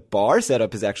 The bar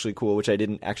setup is actually cool, which I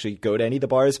didn't actually go to any of the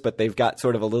bars, but they've got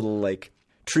sort of a little like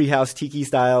treehouse tiki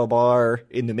style bar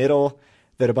in the middle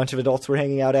that a bunch of adults were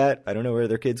hanging out at. I don't know where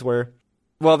their kids were.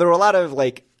 Well, there were a lot of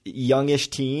like youngish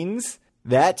teens.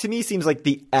 That to me seems like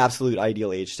the absolute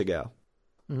ideal age to go.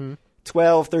 Mm-hmm.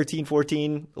 12, 13,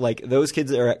 14, like those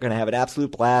kids are going to have an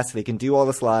absolute blast. They can do all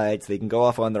the slides. They can go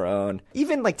off on their own.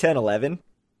 Even like 10, 11.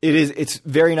 It's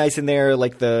very nice in there.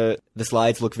 Like the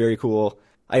slides look very cool.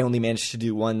 I only managed to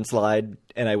do one slide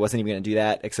and I wasn't even going to do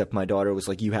that, except my daughter was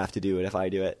like, you have to do it if I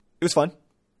do it. It was fun.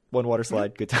 One water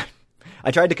slide. Good time. I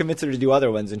tried to convince her to do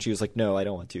other ones and she was like, no, I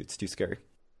don't want to. It's too scary.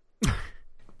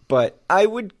 But I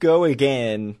would go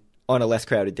again on a less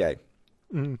crowded day,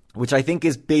 which I think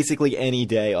is basically any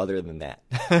day other than that.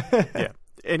 Yeah,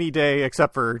 any day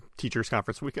except for teachers'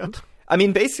 conference weekend. I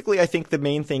mean, basically, I think the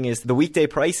main thing is the weekday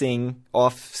pricing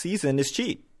off season is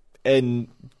cheap. And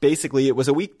basically, it was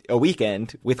a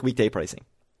weekend with weekday pricing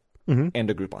and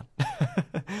a Groupon.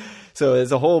 So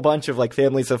there's a whole bunch of like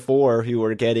families of 4 who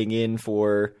were getting in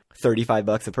for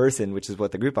 $35 a person, which is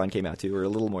what the Groupon came out to, or a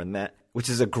little more than that, which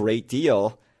is a great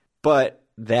deal. But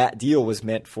that deal was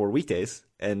meant for weekdays,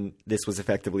 and this was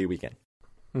effectively a weekend.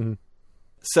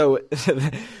 So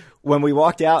when we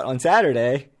walked out on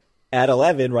Saturday at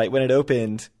 11, right when it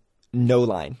opened, no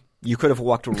line. You could have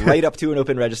walked right up to an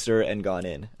open register and gone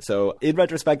in. So in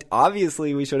retrospect,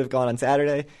 obviously we should have gone on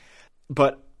Saturday,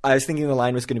 but I was thinking the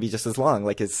line was going to be just as long.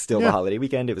 Like, it's still the holiday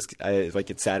weekend. It was like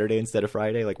it's Saturday instead of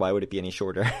Friday. Like, why would it be any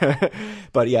shorter?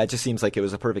 But yeah, it just seems like it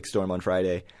was a perfect storm on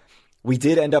Friday. We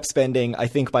did end up spending, I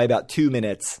think, by about 2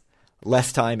 minutes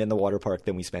less time in the water park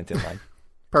than we spent in line.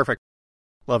 Perfect.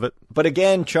 Love it. But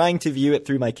again, trying to view it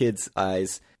through my kids'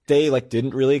 eyes, they like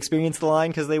didn't really experience the line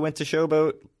because they went to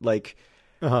Showboat. Like,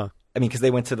 I mean, because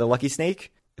they went to the Lucky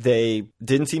Snake. They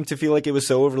didn't seem to feel like it was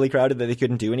so overly crowded that they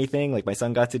couldn't do anything. Like, my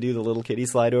son got to do the little kiddie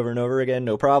slide over and over again,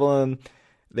 no problem.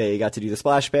 They got to do the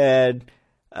splash pad.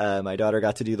 My daughter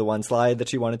got to do the one slide that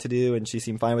she wanted to do, and she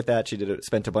seemed fine with that. She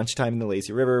spent a bunch of time in the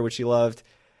lazy river, which she loved.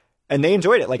 And they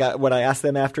enjoyed it. Like, when I asked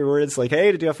them afterwards, like,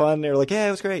 hey, did you have fun? They were like, yeah,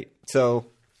 it was great. So,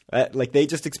 like, they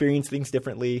just experienced things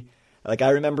differently. Like,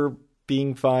 I remember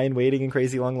being fine waiting in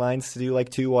crazy long lines to do like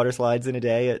 2 water slides in a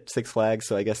day at Six Flags.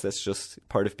 So I guess that's just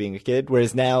part of being a kid.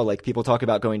 Whereas now, like, people talk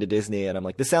about going to Disney and I'm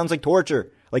like, this sounds like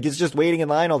torture. Like, it's just waiting in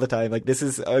line all the time. Like, this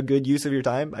is a good use of your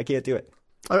time. I can't do it.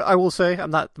 I will say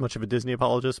I'm not much of a Disney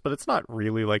apologist, but it's not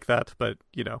really like that. But,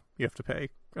 you know, you have to pay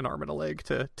an arm and a leg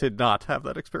to not have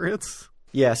that experience.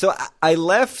 Yeah, so I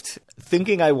left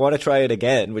thinking I want to try it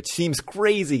again, which seems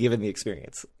crazy given the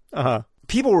experience.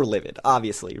 People were livid,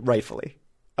 obviously, rightfully,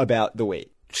 about the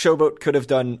wait. Showboat could have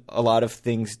done a lot of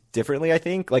things differently, I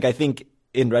think. Like, I think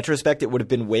in retrospect, it would have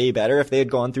been way better if they had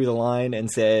gone through the line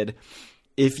and said,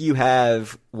 if you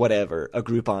have whatever, a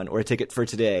Groupon or a ticket for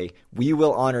today, we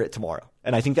will honor it tomorrow.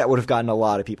 And I think that would have gotten a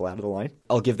lot of people out of the line.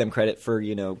 I'll give them credit for,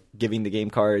 you know, giving the game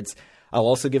cards. I'll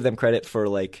also give them credit for,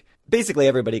 like, basically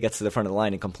everybody gets to the front of the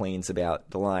line and complains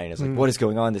about the line. It's like, what is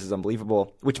going on? This is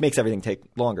unbelievable, which makes everything take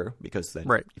longer because then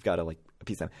you've got to, like,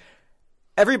 appease them.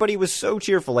 Everybody was so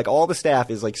cheerful. Like, all the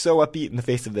staff is, like, so upbeat in the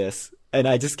face of this. And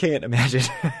I just can't imagine.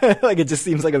 Like, it just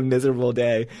seems like a miserable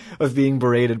day of being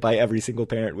berated by every single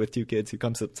parent with 2 kids who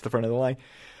comes up to the front of the line.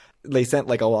 They sent,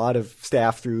 like, a lot of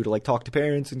staff through to, like, talk to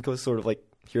parents and go sort of, like,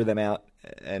 hear them out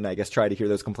and I guess try to hear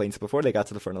those complaints before they got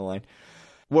to the front of the line.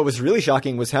 What was really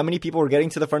shocking was how many people were getting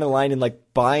to the front of the line and, like,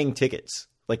 buying tickets.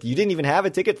 Like, you didn't even have a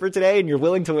ticket for today and you're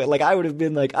willing to, like, I would have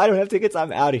been like, I don't have tickets,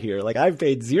 I'm out of here. Like, I've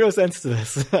paid 0 cents to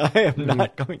this. I am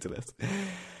not going to this.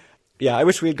 Yeah, I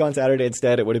wish we had gone Saturday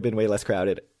instead. It would have been way less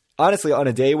crowded. Honestly, on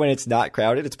a day when it's not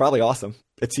crowded, it's probably awesome.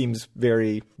 It seems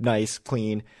very nice,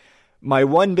 clean. My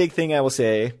one big thing I will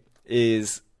say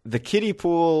is the kiddie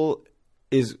pool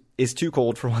is too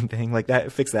cold for one thing. Like,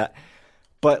 that, fix that.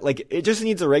 But, like, it just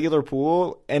needs a regular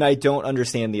pool, and I don't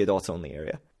understand the adults-only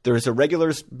area. There's a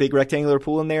regular big rectangular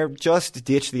pool in there. Just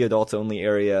ditch the adults-only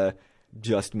area.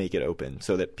 Just make it open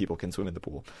so that people can swim in the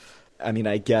pool. I mean,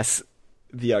 I guess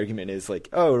the argument is, like,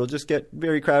 oh, it'll just get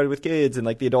very crowded with kids, and,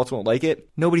 like, the adults won't like it.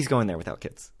 Nobody's going there without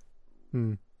kids.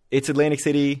 It's Atlantic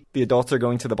City. The adults are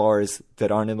going to the bars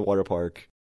that aren't in the water park.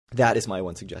 That is my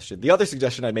one suggestion. The other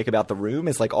suggestion I'd make about the room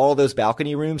is, like, all those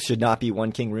balcony rooms should not be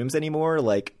 1 king rooms anymore.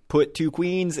 Like, put 2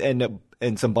 queens and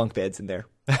some bunk beds in there.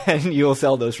 And you'll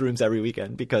sell those rooms every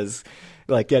weekend because,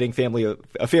 like, getting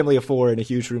a family of 4 in a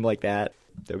huge room like that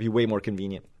would be way more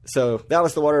convenient. So that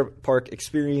was the water park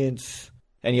experience.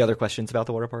 Any other questions about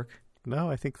the water park? No,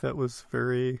 I think that was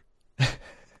very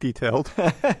detailed.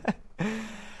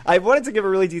 I wanted to give a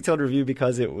really detailed review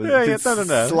because it was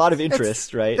a lot of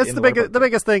interest, right? That's the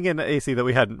biggest thing in AC that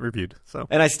we hadn't reviewed. So,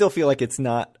 and I still feel like it's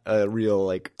not a real,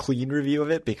 like, clean review of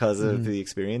it because of the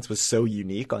experience was so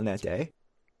unique on that day.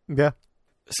 Yeah.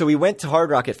 So we went to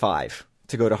Hard Rock at 5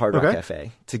 to go to Hard Rock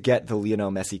Cafe to get the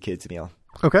Lionel Messi kids meal.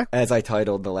 Okay. As I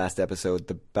titled the last episode,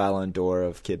 the Ballon d'Or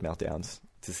of kid meltdowns,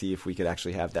 to see if we could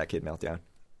actually have that kid meltdown.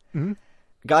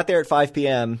 Got there at 5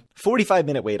 p.m.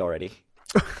 45-minute wait already.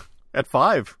 At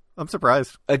 5? I'm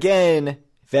surprised. Again,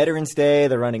 Veterans Day.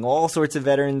 They're running all sorts of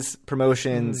veterans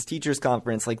promotions, teachers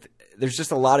conference. Like, there's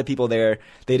just a lot of people there.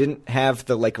 They didn't have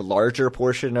the, like, larger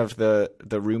portion of the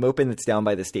room open that's down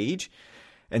by the stage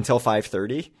until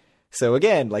 5:30. So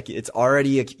again, like it's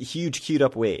already a huge queued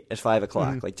up wait at 5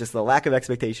 o'clock. Mm-hmm. Like just the lack of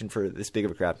expectation for this big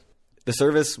of a crowd. The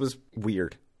service was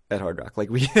weird at Hard Rock. Like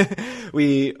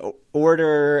we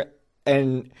order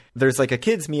and there's like a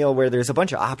kid's meal where there's a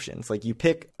bunch of options. Like you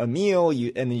pick a meal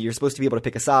and then you're supposed to be able to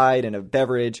pick a side and a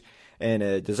beverage and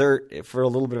a dessert for a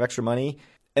little bit of extra money.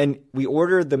 And we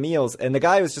ordered the meals, and the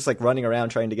guy was just like running around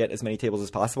trying to get as many tables as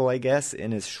possible, I guess,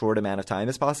 in as short amount of time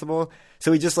as possible.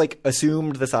 So he just like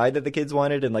assumed the side that the kids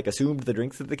wanted and like assumed the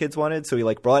drinks that the kids wanted. So he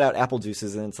like brought out apple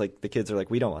juices, and it's like the kids are like,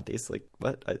 we don't want these. Like,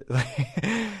 what?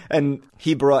 And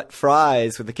he brought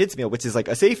fries with the kids' meal, which is like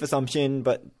a safe assumption,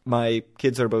 but my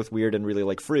kids are both weird and really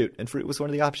like fruit, and fruit was one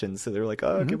of the options. So they were like,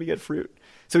 oh, can we get fruit?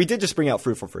 So he did just bring out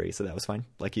fruit for free, so that was fine.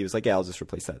 Like he was like, yeah, I'll just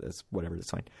replace that as whatever,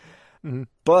 that's fine. Mm-hmm.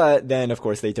 But then, of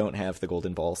course, they don't have the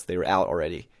golden balls. They were out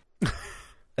already.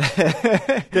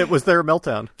 Was there a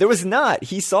meltdown? There was not.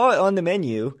 He saw it on the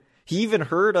menu. He even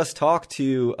heard us talk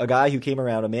to a guy who came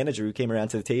around, a manager who came around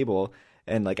to the table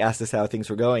and like asked us how things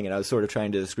were going. And I was sort of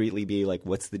trying to discreetly be like,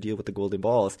 what's the deal with the golden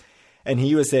balls? And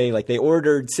he was saying like they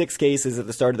ordered 6 cases at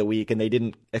the start of the week and they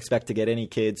didn't expect to get any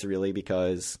kids really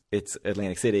because it's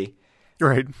Atlantic City.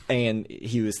 Right. And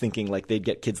he was thinking like they'd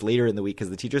get kids later in the week because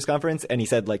of the teachers conference. And he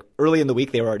said like early in the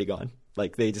week they were already gone.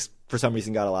 Like they just for some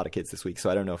reason got a lot of kids this week. So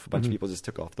I don't know if a bunch of people just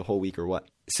took off the whole week or what.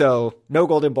 So no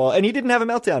golden ball. And he didn't have a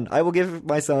meltdown. I will give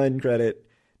my son credit.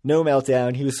 No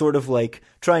meltdown. He was sort of like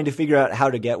trying to figure out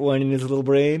how to get one in his little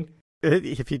brain.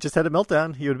 If he just had a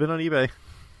meltdown, he would have been on eBay.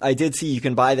 I did see you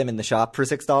can buy them in the shop for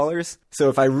 $6. So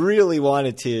if I really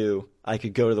wanted to, I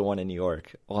could go to the one in New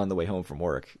York on the way home from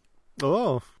work.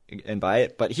 Oh. And buy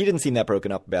it, but he didn't seem that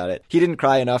broken up about it. He didn't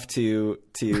cry enough to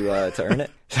earn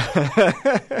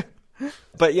it.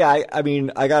 But yeah, I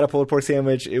mean, I got a pulled pork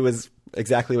sandwich. It was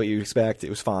exactly what you expect. It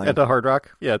was fine. At the Hard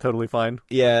Rock? Yeah, totally fine.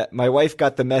 Yeah, my wife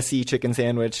got the messy chicken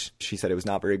sandwich. She said it was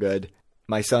not very good.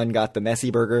 My son got the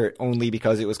messy burger only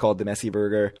because it was called the messy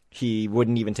burger. He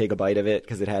wouldn't even take a bite of it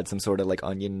because it had some sort of like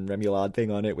onion remoulade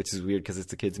thing on it, which is weird because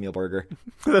it's a kid's meal burger.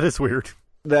 That is weird.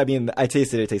 I mean, I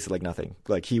tasted it. It tasted like nothing.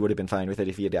 Like, he would have been fine with it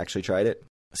if he had actually tried it.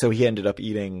 So he ended up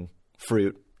eating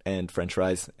fruit and french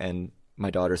fries and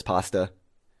my daughter's pasta,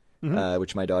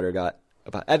 which my daughter got.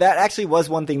 That actually was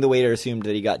one thing the waiter assumed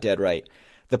that he got dead right.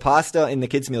 The pasta in the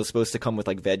kids' meal is supposed to come with,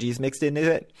 like, veggies mixed into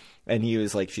it. And he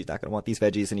was like, she's not going to want these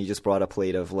veggies. And he just brought a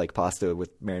plate of, like, pasta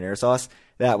with marinara sauce.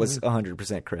 That was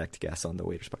 100% correct guess on the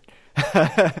waiter's part.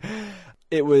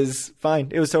 It was fine.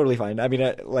 It was totally fine. I mean,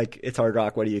 it's Hard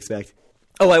Rock. What do you expect?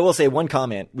 Oh, I will say one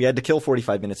comment. We had to kill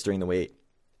 45 minutes during the wait.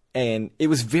 And it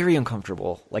was very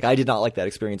uncomfortable. Like, I did not like that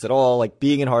experience at all. Like,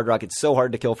 being in Hard Rock, it's so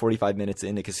hard to kill 45 minutes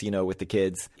in the casino with the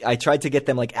kids. I tried to get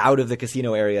them, like, out of the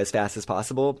casino area as fast as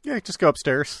possible. Yeah, just go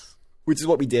upstairs. Which is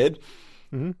what we did.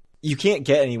 Mm-hmm. You can't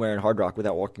get anywhere in Hard Rock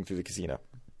without walking through the casino.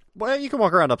 Well, you can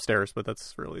walk around upstairs, but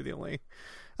that's really the only...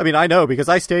 I mean, I know because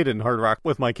I stayed in Hard Rock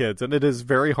with my kids, and it is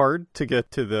very hard to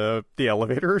get to the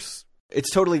elevators. It's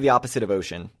totally the opposite of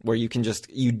Ocean, where you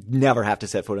never have to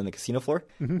set foot on the casino floor,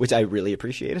 which I really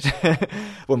appreciated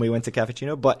when we went to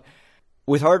Cappuccino. But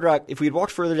with Hard Rock, if we'd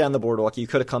walked further down the boardwalk, you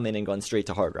could have come in and gone straight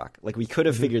to Hard Rock. Like, we could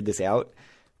have figured this out,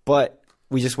 but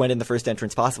we just went in the first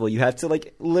entrance possible. You have to,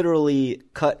 like, literally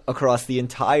cut across the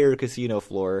entire casino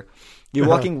floor. You're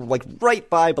walking, like, right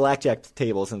by blackjack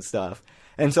tables and stuff.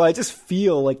 And so I just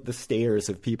feel like the stares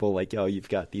of people like, yo, you've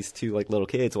got these two like little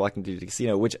kids walking through the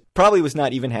casino, which probably was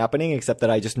not even happening, except that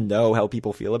I just know how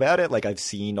people feel about it. Like, I've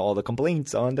seen all the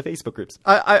complaints on the Facebook groups.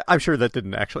 I'm sure that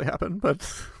didn't actually happen, but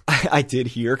I did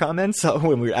hear comments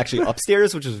when we were actually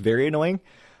upstairs, which was very annoying.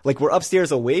 Like, we're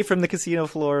upstairs away from the casino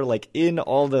floor, like in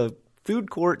all the food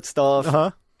court stuff.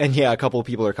 Uh-huh. And yeah, a couple of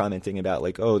people are commenting about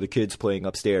like, oh, the kids playing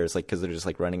upstairs, like, because they're just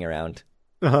like running around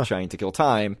trying to kill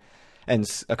time. And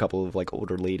a couple of, like,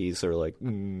 older ladies are like, they're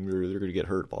going to get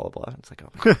hurt, blah, blah, blah. It's like,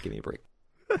 oh, give me a break.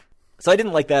 So I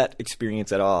didn't like that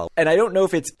experience at all. And I don't know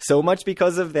if it's so much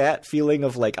because of that feeling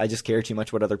of, like, I just care too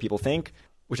much what other people think,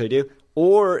 which I do,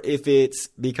 or if it's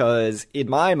because, in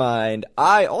my mind,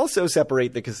 I also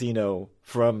separate the casino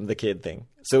from the kid thing.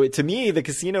 So to me, the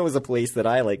casino is a place that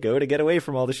I, like, go to get away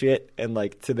from all the shit. And,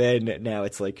 like, to then, now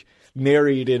it's, like,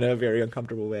 married in a very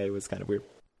uncomfortable way. It was kind of weird.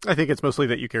 I think it's mostly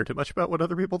that you care too much about what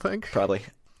other people think. Probably.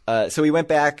 So we went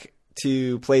back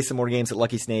to play some more games at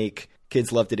Lucky Snake.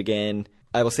 Kids loved it again.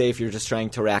 I will say if you're just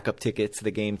trying to rack up tickets, the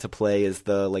game to play is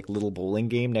the like little bowling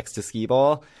game next to Skee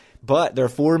Ball. But there are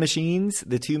 4 machines.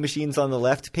 The 2 machines on the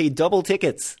left pay double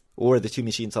tickets. Or the 2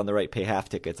 machines on the right pay half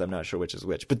tickets. I'm not sure which is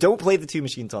which. But don't play the 2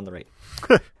 machines on the right.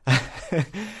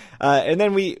 And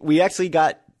then we actually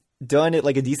got done at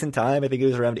like a decent time. I think it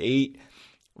was around 8.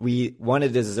 We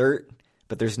wanted dessert.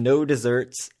 But there's no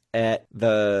desserts at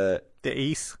the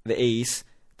Ace.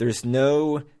 There's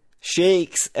no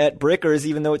shakes at Brickers,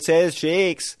 even though it says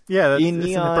shakes. Yeah, that's in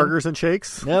neon. Burgers and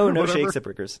shakes. No shakes at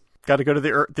Brickers. Got to go to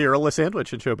the Earless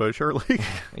Sandwich in Showboat, surely.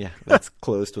 Yeah, that's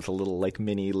closed with a little like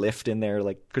mini lift in there,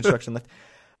 like construction lift.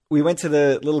 We went to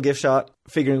the little gift shop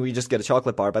figuring we just get a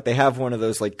chocolate bar, but they have one of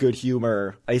those like good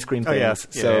humor ice cream things.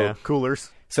 Yeah. Coolers.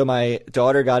 So my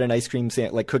daughter got an ice cream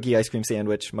cookie ice cream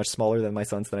sandwich, much smaller than my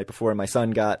son's the night before. And my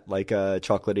son got like a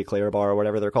chocolate eclair bar or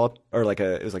whatever they're called, or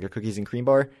it was like a cookies and cream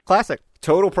bar. Classic.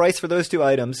 Total price for those two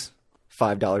items,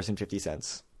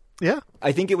 $5.50. Yeah.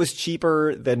 I think it was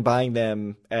cheaper than buying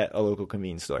them at a local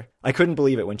convenience store. I couldn't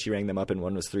believe it when she rang them up and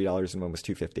one was $3 and one was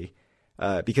 $2.50.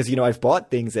 Because, I've bought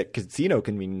things at casino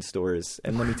convenience stores,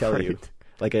 and let me tell you,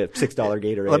 like a $6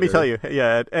 Gatorade. Let me tell you,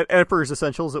 yeah, at Emperor's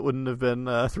Essentials, it wouldn't have been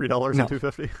 $3 and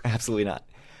 $2.50. Absolutely not.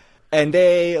 And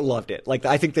they loved it. Like,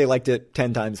 I think they liked it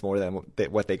 10 times more than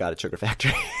what they got at Sugar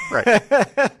Factory.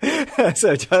 Right.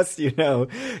 So just,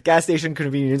 gas station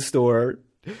convenience store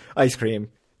ice cream,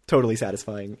 totally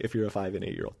satisfying if you're a 5 and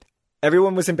 8 year old.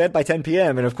 Everyone was in bed by 10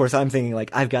 p.m. And of course, I'm thinking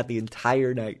like, I've got the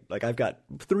entire night. Like I've got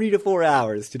 3 to 4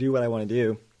 hours to do what I want to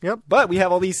do. Yep. But we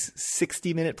have all these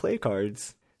 60-minute play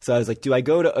cards. So I was like, do I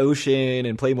go to Ocean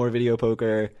and play more video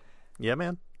poker? Yeah,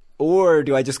 man. Or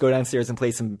do I just go downstairs and play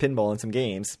some pinball and some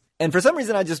games? And for some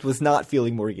reason, I just was not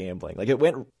feeling more gambling. Like it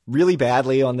went really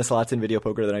badly on the slots and video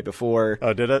poker the night before.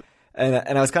 Oh, did it? And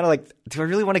I was kind of like, do I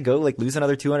really want to go like lose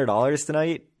another $200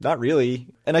 tonight? Not really.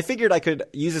 And I figured I could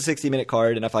use a 60-minute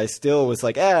card. And if I still was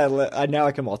like, now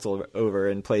I can waltz over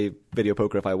and play video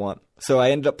poker if I want. So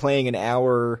I ended up playing an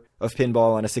hour of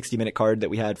pinball on a 60-minute card that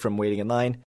we had from waiting in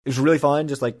line. It was really fun,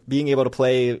 just like being able to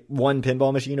play one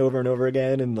pinball machine over and over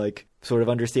again and like sort of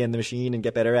understand the machine and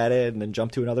get better at it and then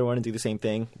jump to another one and do the same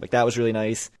thing. Like that was really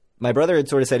nice. My brother had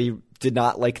sort of said he did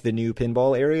not like the new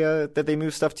pinball area that they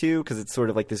moved stuff to because it's sort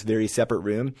of like this very separate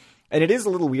room. And it is a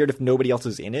little weird if nobody else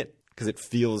is in it because it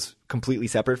feels completely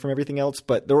separate from everything else.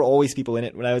 But there were always people in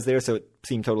it when I was there, so it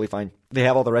seemed totally fine. They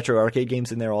have all the retro arcade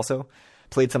games in there also.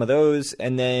 Played some of those.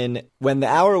 And then when the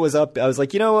hour was up, I was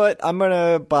like, you know what? I'm going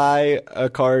to buy a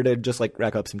card and just like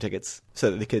rack up some tickets so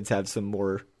that the kids have some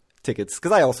more tickets,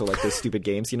 because I also like those stupid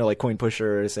games, like coin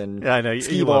pushers and I know,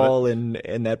 skee ball and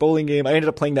that bowling game. I ended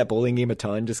up playing that bowling game a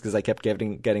ton just because I kept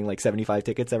getting like 75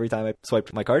 tickets every time I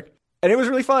swiped my card. And it was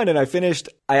really fun. And I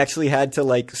actually had to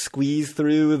like squeeze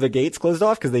through the gates closed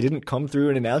off because they didn't come through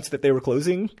and announce that they were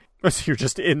closing. So you're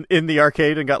just in the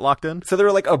arcade and got locked in? So there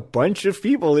were like a bunch of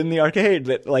people in the arcade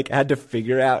that like had to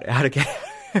figure out how to get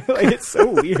like it's so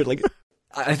weird. Like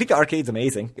I think the arcade's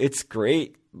amazing. It's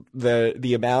great.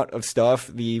 The amount of stuff,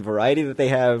 the variety that they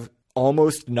have,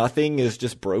 almost nothing is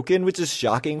just broken, which is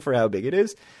shocking for how big it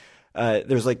is.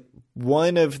 There's like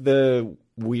one of the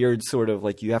weird sort of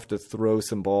like you have to throw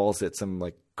some balls at some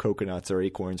like coconuts or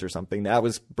acorns or something. That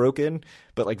was broken,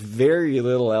 but like very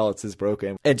little else is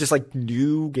broken. And just like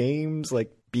new games,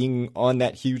 like being on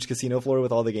that huge casino floor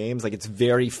with all the games, like it's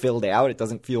very filled out. It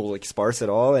doesn't feel like sparse at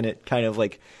all. And it kind of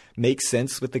like makes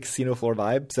sense with the casino floor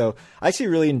vibe. So I actually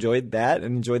really enjoyed that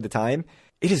and enjoyed the time.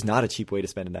 It is not a cheap way to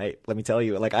spend a night, let me tell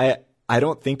you. Like I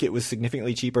don't think it was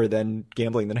significantly cheaper than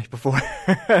gambling the night before.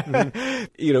 Mm-hmm.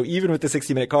 Even with the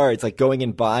 60-minute card, it's like going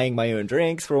and buying my own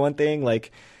drinks for one thing.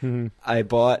 Like I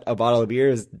bought a bottle of beer,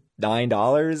 it was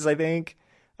 $9, I think.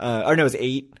 Or no, it was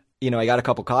 $8. I got a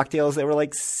couple cocktails that were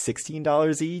like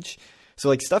 $16 each. So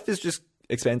like stuff is just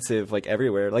expensive like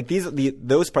everywhere. Like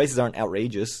those prices aren't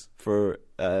outrageous for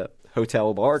a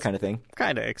hotel bar kind of thing.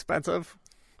 Kind of expensive.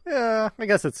 Yeah, I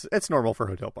guess it's normal for a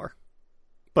hotel bar.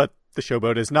 But the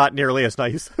Showboat is not nearly as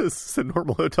nice as a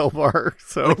normal hotel bar.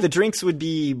 So like the drinks would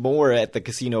be more at the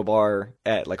casino bar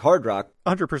at like Hard Rock.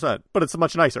 100%, but it's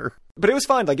much nicer. But it was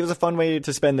fun. Like it was a fun way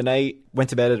to spend the night.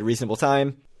 Went to bed at a reasonable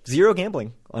time. Zero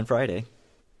gambling on Friday.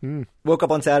 Woke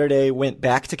up on Saturday, went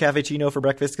back to Cafecino for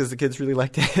breakfast because the kids really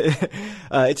liked it.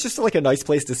 It's just like a nice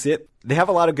place to sit. They have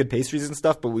a lot of good pastries and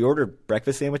stuff, but we ordered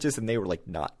breakfast sandwiches and they were like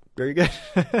not very good.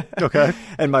 Okay.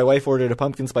 And my wife ordered a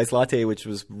pumpkin spice latte, which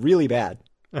was really bad.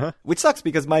 Uh-huh. Which sucks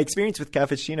because my experience with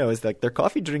Cafecino is like their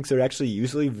coffee drinks are actually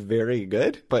usually very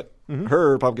good, but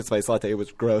her pumpkin spice latte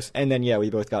was gross. And then, we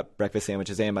both got breakfast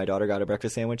sandwiches and my daughter got a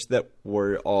breakfast sandwich that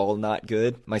were all not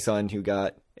good. My son, who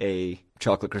got a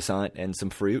chocolate croissant and some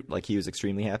fruit, like he was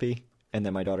extremely happy. And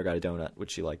then my daughter got a donut,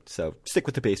 which she liked. So stick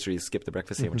with the pastries, skip the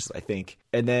breakfast sandwiches, I think.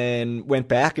 And then went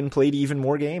back and played even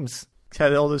more games.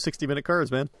 Had all those 60-minute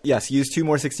cards, man. Yes, used 2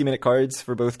 more 60-minute cards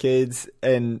for both kids.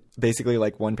 And basically,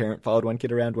 like, one parent followed one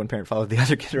kid around, one parent followed the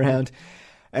other kid around.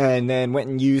 And then went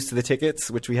and used the tickets,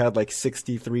 which we had like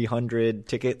 6,300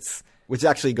 tickets. which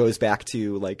actually goes back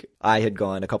to, like, I had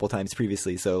gone a couple times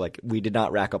previously. So, like, we did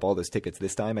not rack up all those tickets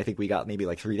this time. I think we got maybe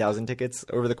like 3,000 tickets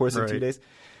over the course of 2 days.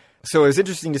 So it was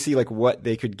interesting to see, like, what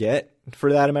they could get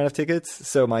for that amount of tickets.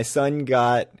 So my son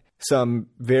got some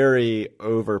very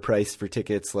overpriced for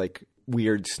tickets, like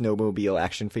weird snowmobile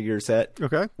action figure set.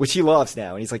 Okay. Which he loves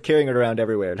now. And he's like carrying it around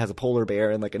everywhere. It has a polar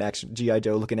bear and like an action G.I.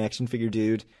 Joe looking action figure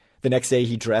dude. The next day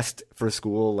he dressed for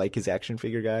school like his action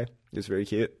figure guy. It was very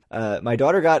cute. My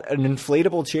daughter got an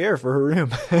inflatable chair for her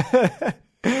room.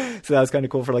 So that was kind of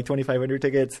cool for like 2,500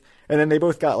 tickets. And then they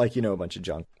both got like, you know, a bunch of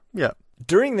junk. Yeah.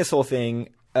 During this whole thing,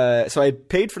 so I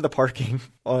paid for the parking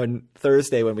on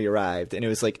Thursday when we arrived, and it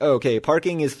was like, oh, okay,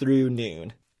 parking is through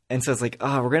noon. And so I was like,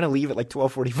 we're going to leave at like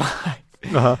 12:45.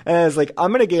 Uh-huh. And I was like,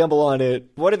 I'm going to gamble on it.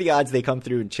 What are the odds they come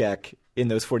through and check in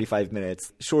those 45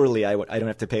 minutes? Surely I don't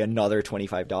have to pay another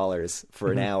 $25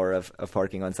 for an hour of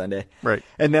parking on Sunday. Right.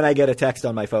 And then I get a text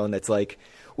on my phone that's like,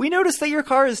 we noticed that your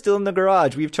car is still in the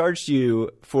garage. We've charged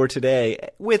you for today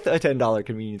with a $10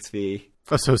 convenience fee.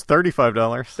 Oh, so it's $35.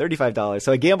 $35.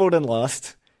 So I gambled and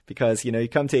lost. Because, you know, you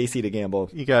come to AC to gamble.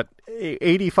 You got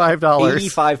 $85.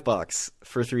 $85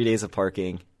 for 3 days of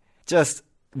parking. Just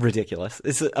ridiculous.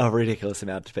 It's a ridiculous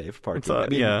amount to pay for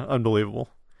parking. Yeah, unbelievable.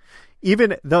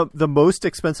 Even the most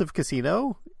expensive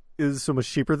casino is so much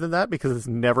cheaper than that because it's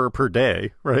never per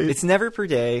day, right? It's never per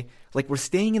day. Like, we're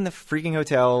staying in the freaking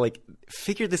hotel. Like,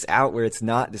 figure this out where it's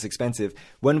not this expensive.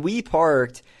 When we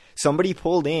parked, somebody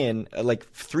pulled in,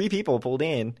 like 3 people pulled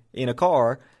in a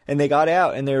car, and they got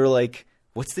out, and they were like,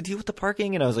 what's the deal with the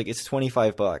parking? And I was like, it's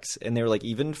 $25. And they were like,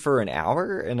 even for an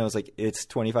hour? And I was like, it's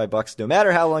 $25 no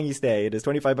matter how long you stay. It is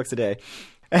 $25 a day.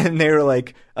 And they were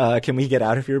like, can we get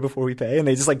out of here before we pay? And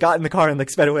they just like got in the car and like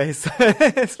sped away as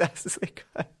fast as they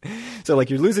could. So like,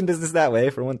 you're losing business that way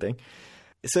for one thing.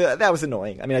 So that was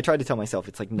annoying. I mean, I tried to tell myself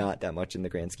it's like not that much in the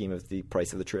grand scheme of the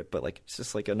price of the trip, but like it's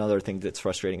just like another thing that's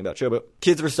frustrating about Showboat.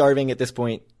 Kids were starving at this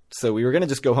point, so we were going to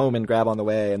just go home and grab on the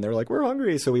way, and they were like, we're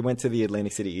hungry. So we went to the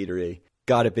Atlantic City Eatery.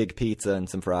 Got a big pizza and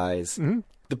some fries. Mm-hmm.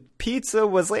 The pizza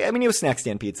was like, I mean, it was snack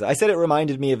stand pizza. I said it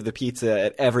reminded me of the pizza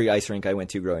at every ice rink I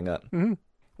went to growing up,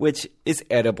 which is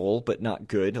edible, but not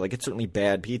good. Like, it's certainly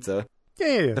bad pizza.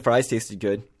 Yeah. The fries tasted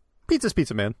good. Pizza's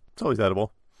pizza, man. It's always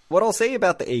edible. What I'll say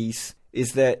about the Ace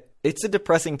is that it's a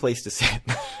depressing place to sit.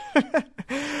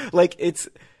 Like, it's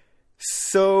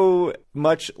so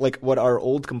much like what our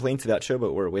old complaints about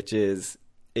Showboat were, which is,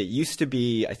 it used to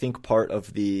be, I think, part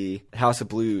of the House of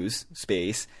Blues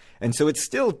space. And so it's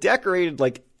still decorated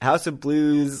like House of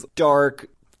Blues, dark.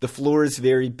 The floor is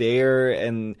very bare.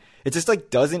 And it just like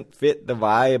doesn't fit the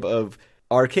vibe of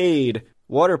arcade,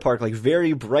 water park, like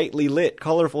very brightly lit,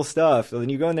 colorful stuff. So then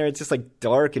you go in there, it's just like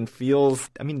dark and feels,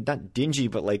 I mean, not dingy,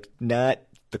 but like not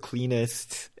the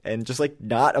cleanest and just like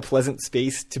not a pleasant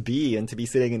space to be and to be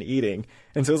sitting and eating.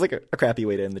 And so it was like a crappy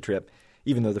way to end the trip,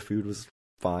 even though the food was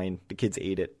fine. The kids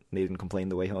ate it. They didn't complain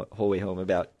the whole way home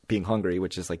about being hungry,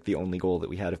 which is like the only goal that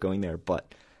we had of going there.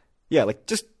 But yeah, like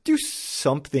just do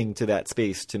something to that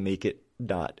space to make it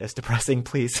not as depressing,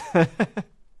 please. And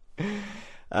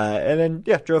then,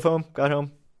 yeah, drove home, got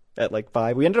home at like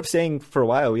 5. We ended up staying for a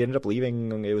while. We ended up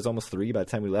leaving. It was almost 3 by the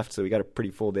time we left. So we got a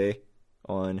pretty full day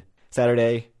on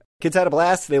Saturday. Kids had a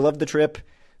blast. They loved the trip.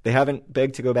 They haven't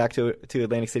begged to go back to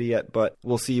Atlantic City yet, but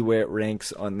we'll see where it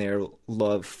ranks on their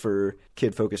love for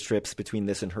kid-focused trips between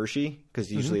this and Hershey,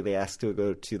 because usually they ask to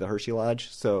go to the Hershey Lodge.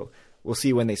 So we'll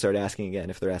see when they start asking again,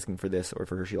 if they're asking for this or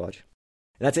for Hershey Lodge.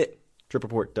 And that's it. Trip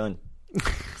report done.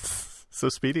 So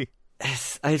speedy.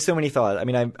 I have so many thoughts. I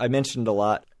mean, I mentioned a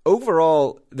lot.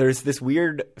 Overall, there's this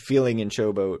weird feeling in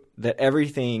Showboat that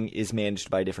everything is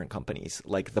managed by different companies.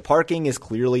 Like, the parking is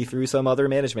clearly through some other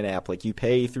management app. Like, you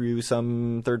pay through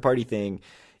some third-party thing.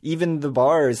 Even the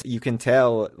bars, you can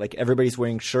tell, like, everybody's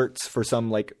wearing shirts for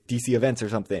some, like, DC events or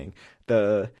something.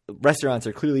 The restaurants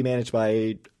are clearly managed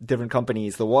by different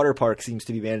companies. The water park seems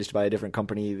to be managed by a different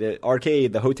company. The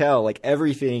arcade, the hotel, like,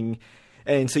 everything.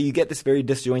 And so you get this very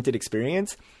disjointed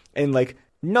experience. And, like,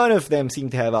 none of them seem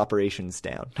to have operations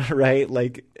down, right?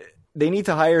 Like, they need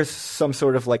to hire some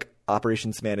sort of, like,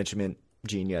 operations management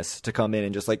genius to come in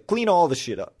and just, like, clean all the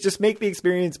shit up. Just make the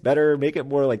experience better, make it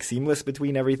more, like, seamless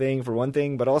between everything, for one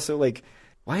thing, but also, like,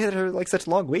 why are there, like, such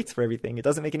long waits for everything? It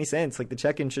doesn't make any sense. Like, the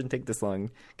check-in shouldn't take this long.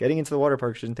 Getting into the water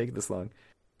park shouldn't take this long.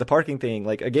 The parking thing,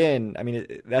 like, again, I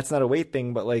mean, that's not a wait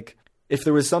thing, but, like, if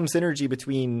there was some synergy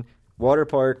between water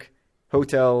park,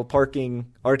 hotel,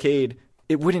 parking, arcade,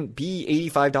 it wouldn't be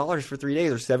 $85 for 3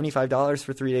 days or $75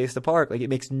 for 3 days to park. Like, it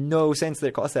makes no sense that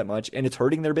it costs that much, and it's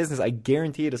hurting their business. I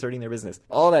guarantee it is hurting their business.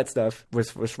 All that stuff was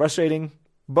frustrating.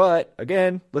 But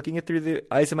again, looking it through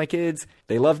the eyes of my kids,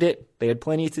 they loved it. They had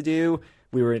plenty to do.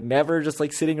 We were never just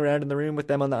like sitting around in the room with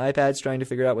them on the iPads trying to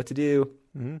figure out what to do.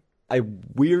 Mm-hmm. I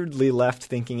weirdly left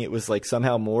thinking it was like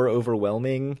somehow more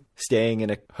overwhelming staying in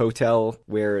a hotel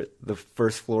where the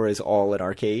first floor is all an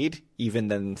arcade, even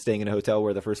than staying in a hotel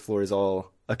where the first floor is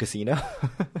all a casino,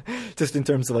 just in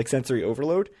terms of like sensory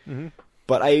overload. Mm-hmm.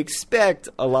 But I expect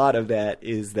a lot of that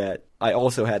is that I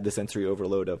also had the sensory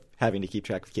overload of having to keep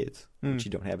track of kids, which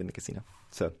you don't have in the casino.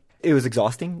 So it was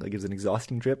exhausting. Like, it was an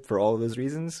exhausting trip for all of those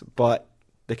reasons, but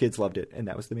the kids loved it, and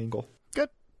that was the main goal. Good.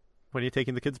 When are you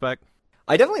taking the kids back?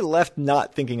 I definitely left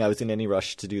not thinking I was in any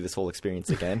rush to do this whole experience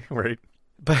again. Right.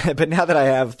 But now that I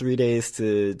have 3 days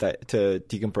to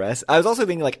decompress, I was also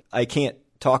thinking, like, I can't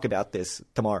talk about this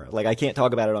tomorrow. Like, I can't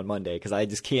talk about it on Monday because I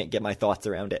just can't get my thoughts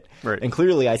around it. Right. And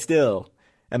clearly I still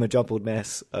am a jumbled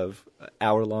mess of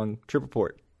hour-long trip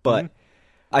report. But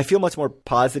I feel much more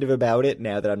positive about it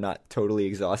now that I'm not totally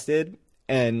exhausted.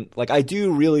 And, like, I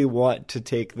do really want to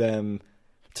take them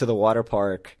to the water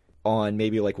park on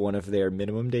maybe like one of their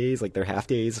minimum days, like their half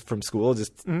days from school,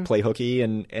 just play hooky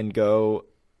and go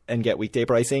and get weekday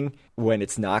pricing when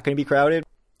it's not going to be crowded.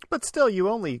 But still, you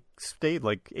only stayed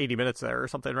like 80 minutes there or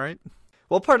something, right?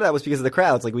 Well, part of that was because of the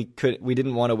crowds. Like, we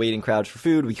didn't want to wait in crowds for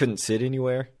food. We couldn't sit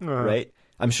anywhere, right?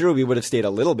 I'm sure we would have stayed a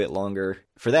little bit longer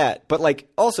for that. But like,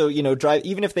 also, you know, drive,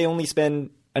 even if they only spend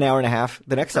an hour and a half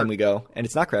the next time we go and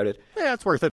it's not crowded. Yeah, it's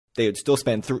worth it. They would still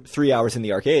spend 3 hours in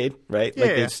the arcade, right? Yeah,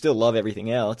 like, they'd still love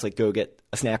everything else, like go get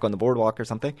a snack on the boardwalk or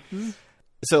something.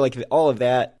 So, like, all of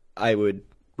that I would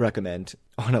recommend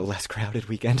on a less crowded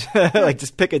weekend. Like,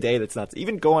 just pick a day that's not...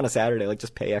 Even go on a Saturday. Like,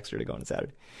 just pay extra to go on a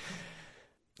Saturday.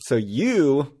 So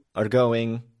you are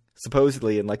going,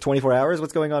 supposedly, in, like, 24 hours?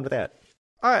 What's going on with that?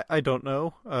 I don't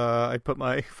know. I put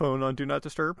my phone on Do Not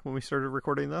Disturb when we started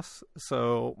recording this.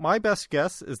 So my best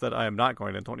guess is that I am not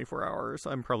going in 24 hours.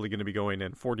 I'm probably going to be going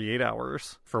in 48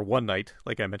 hours for one night.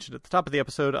 Like I mentioned at the top of the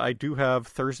episode, I do have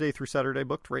Thursday through Saturday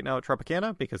booked right now at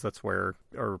Tropicana because that's where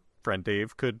our friend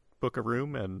Dave could book a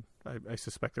room. And I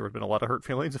suspect there would have been a lot of hurt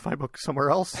feelings if I booked somewhere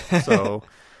else. So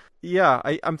yeah,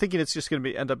 I'm thinking it's just going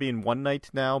to end up being one night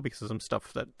now because of some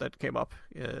stuff that came up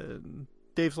in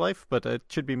Dave's life, but it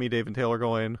should be me, Dave, and Taylor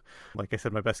going. Like I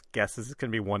said, my best guess is it's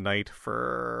going to be one night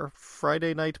for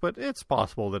Friday night, but it's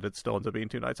possible that it still ends up being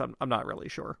 2 nights. I'm not really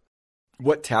sure.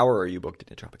 What tower are you booked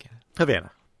in Tropicana?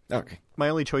 Havana. Okay. My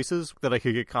only choices that I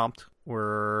could get comped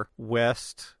were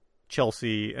West,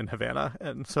 Chelsea, and Havana,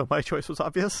 and so my choice was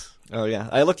obvious. Oh, yeah.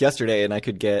 I looked yesterday, and I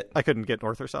couldn't get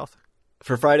North or South.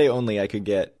 For Friday only, I could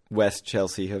get West,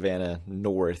 Chelsea, Havana,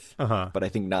 North, but I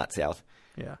think not South.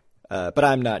 Yeah. But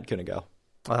I'm not going to go.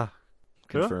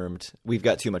 Confirmed. Cool. We've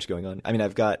got too much going on. I mean,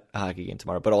 I've got a hockey game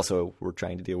tomorrow, but also we're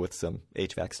trying to deal with some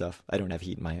HVAC stuff. I don't have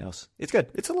heat in my house. It's good.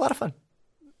 It's a lot of fun.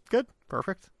 Good.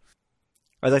 Perfect.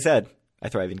 As I said, I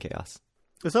thrive in chaos.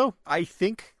 So I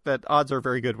think that odds are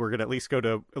very good we're going to at least go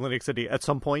to Atlantic City at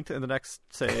some point in the next,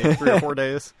 say, 3 or 4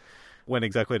 days. When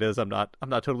exactly it is, I'm not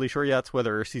totally sure yet.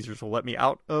 Whether Caesars will let me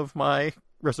out of my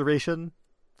reservation.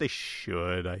 They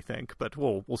should, I think, but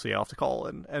we'll see. I'll have to call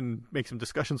and make some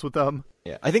discussions with them.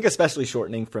 Yeah, I think especially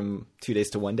shortening from 2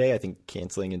 days to 1 day, I think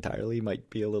canceling entirely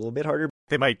might be a little bit harder.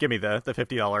 They might give me the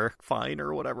 $50 fine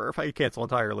or whatever if I cancel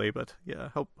entirely, but yeah,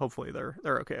 hopefully they're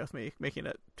okay with me making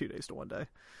it 2 days to 1 day.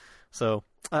 So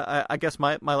I guess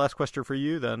my last question for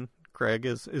you then, Craig,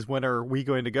 is when are we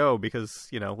going to go? Because,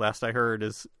 you know, last I heard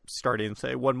is starting,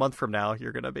 say, 1 month from now,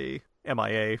 you're going to be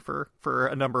MIA for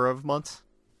a number of months.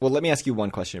 Well, let me ask you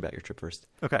one question about your trip first.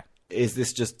 Okay. Is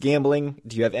this just gambling?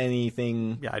 Do you have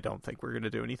anything? Yeah, I don't think we're going to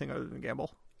do anything other than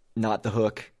gamble. Not the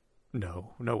hook?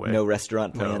 No way. No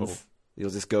restaurant plans? No.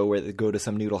 You'll just go to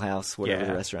some noodle house, whatever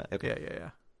the restaurant. Okay. Yeah.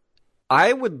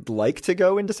 I would like to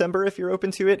go in December if you're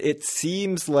open to it. It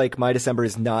seems like my December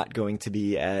is not going to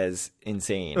be as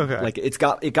insane. Okay. Like it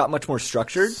got much more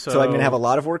structured. So I'm going to have a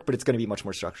lot of work, but it's going to be much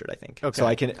more structured, I think. Okay. So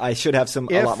I should have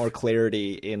a lot more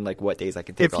clarity in like what days I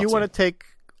can take off. If you want to take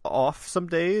off some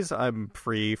days, I'm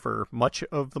free for much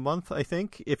of the month, I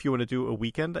think. If you want to do a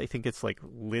weekend, I think it's like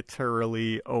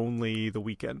literally only the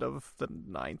weekend of the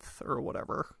 9th or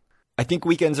whatever. I think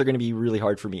weekends are going to be really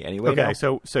hard for me anyway. Okay,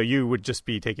 now. So you would just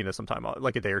be taking some time off,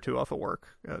 like a day or two off of work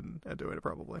and doing it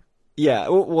probably. Yeah,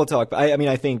 we'll talk. I mean,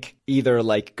 I think either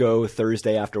like go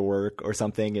Thursday after work or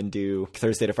something and do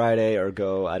Thursday to Friday, or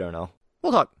go, I don't know.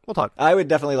 We'll talk. I would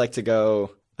definitely like to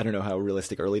go, I don't know how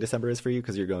realistic early December is for you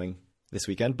because you're going this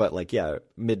weekend, but like, yeah,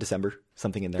 mid-December,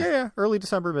 something in there. Yeah, early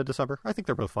December, mid-December. I think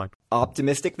they're both fine.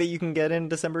 Optimistic that you can get in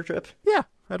December trip? Yeah,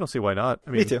 I don't see why not.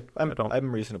 I mean, me too. I don't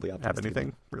I'm reasonably optimistic. have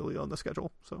anything really on the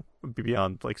schedule, so it would be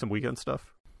beyond like some weekend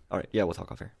stuff. All right, yeah, we'll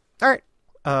talk off here. All right.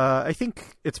 I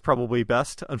think it's probably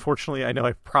best. Unfortunately, I know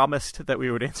I promised that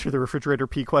we would answer the refrigerator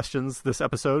pee questions this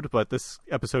episode, but this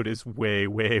episode is way,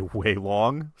 way, way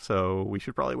long, so we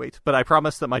should probably wait. But I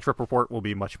promise that my trip report will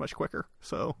be much, much quicker.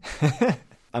 So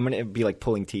I'm going to be like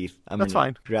pulling teeth. That's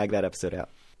fine. Drag that episode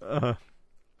out.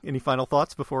 Any final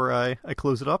thoughts before I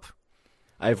close it up?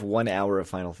 I have 1 hour of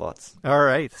final thoughts. All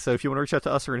right. So if you want to reach out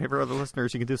to us or any of our other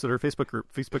listeners, you can do so at our Facebook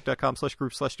group,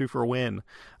 facebook.com/group/2forwin.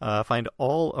 Find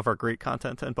all of our great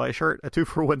content and buy a shirt at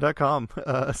 2forwin.com.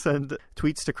 Send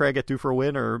tweets to Craig at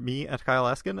 2forwin or me at Kyle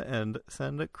Askin, and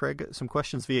send Craig some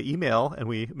questions via email, and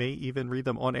we may even read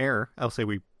them on air. I'll say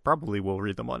we probably will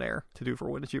read them on air to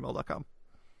 2forwin@gmail.com.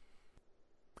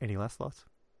 Any last thoughts?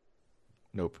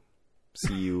 Nope.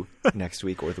 See you next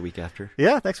week or the week after.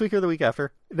 Yeah, next week or the week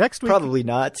after. Next week. Probably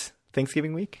not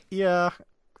Thanksgiving week. Yeah,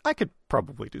 I could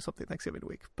probably do something Thanksgiving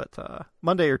week, but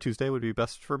Monday or Tuesday would be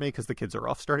best for me because the kids are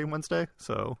off starting Wednesday.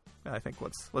 So I think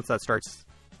once that starts,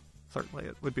 certainly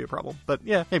it would be a problem. But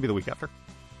yeah, maybe the week after.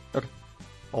 Okay.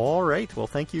 All right. Well,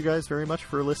 thank you guys very much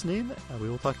for listening. We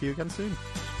will talk to you again soon.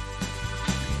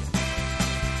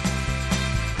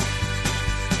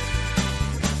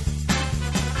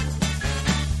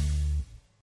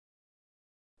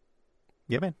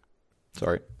 Yeah, man.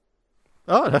 Sorry.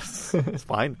 Oh, that's it's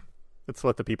fine. It's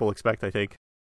what the people expect, I think.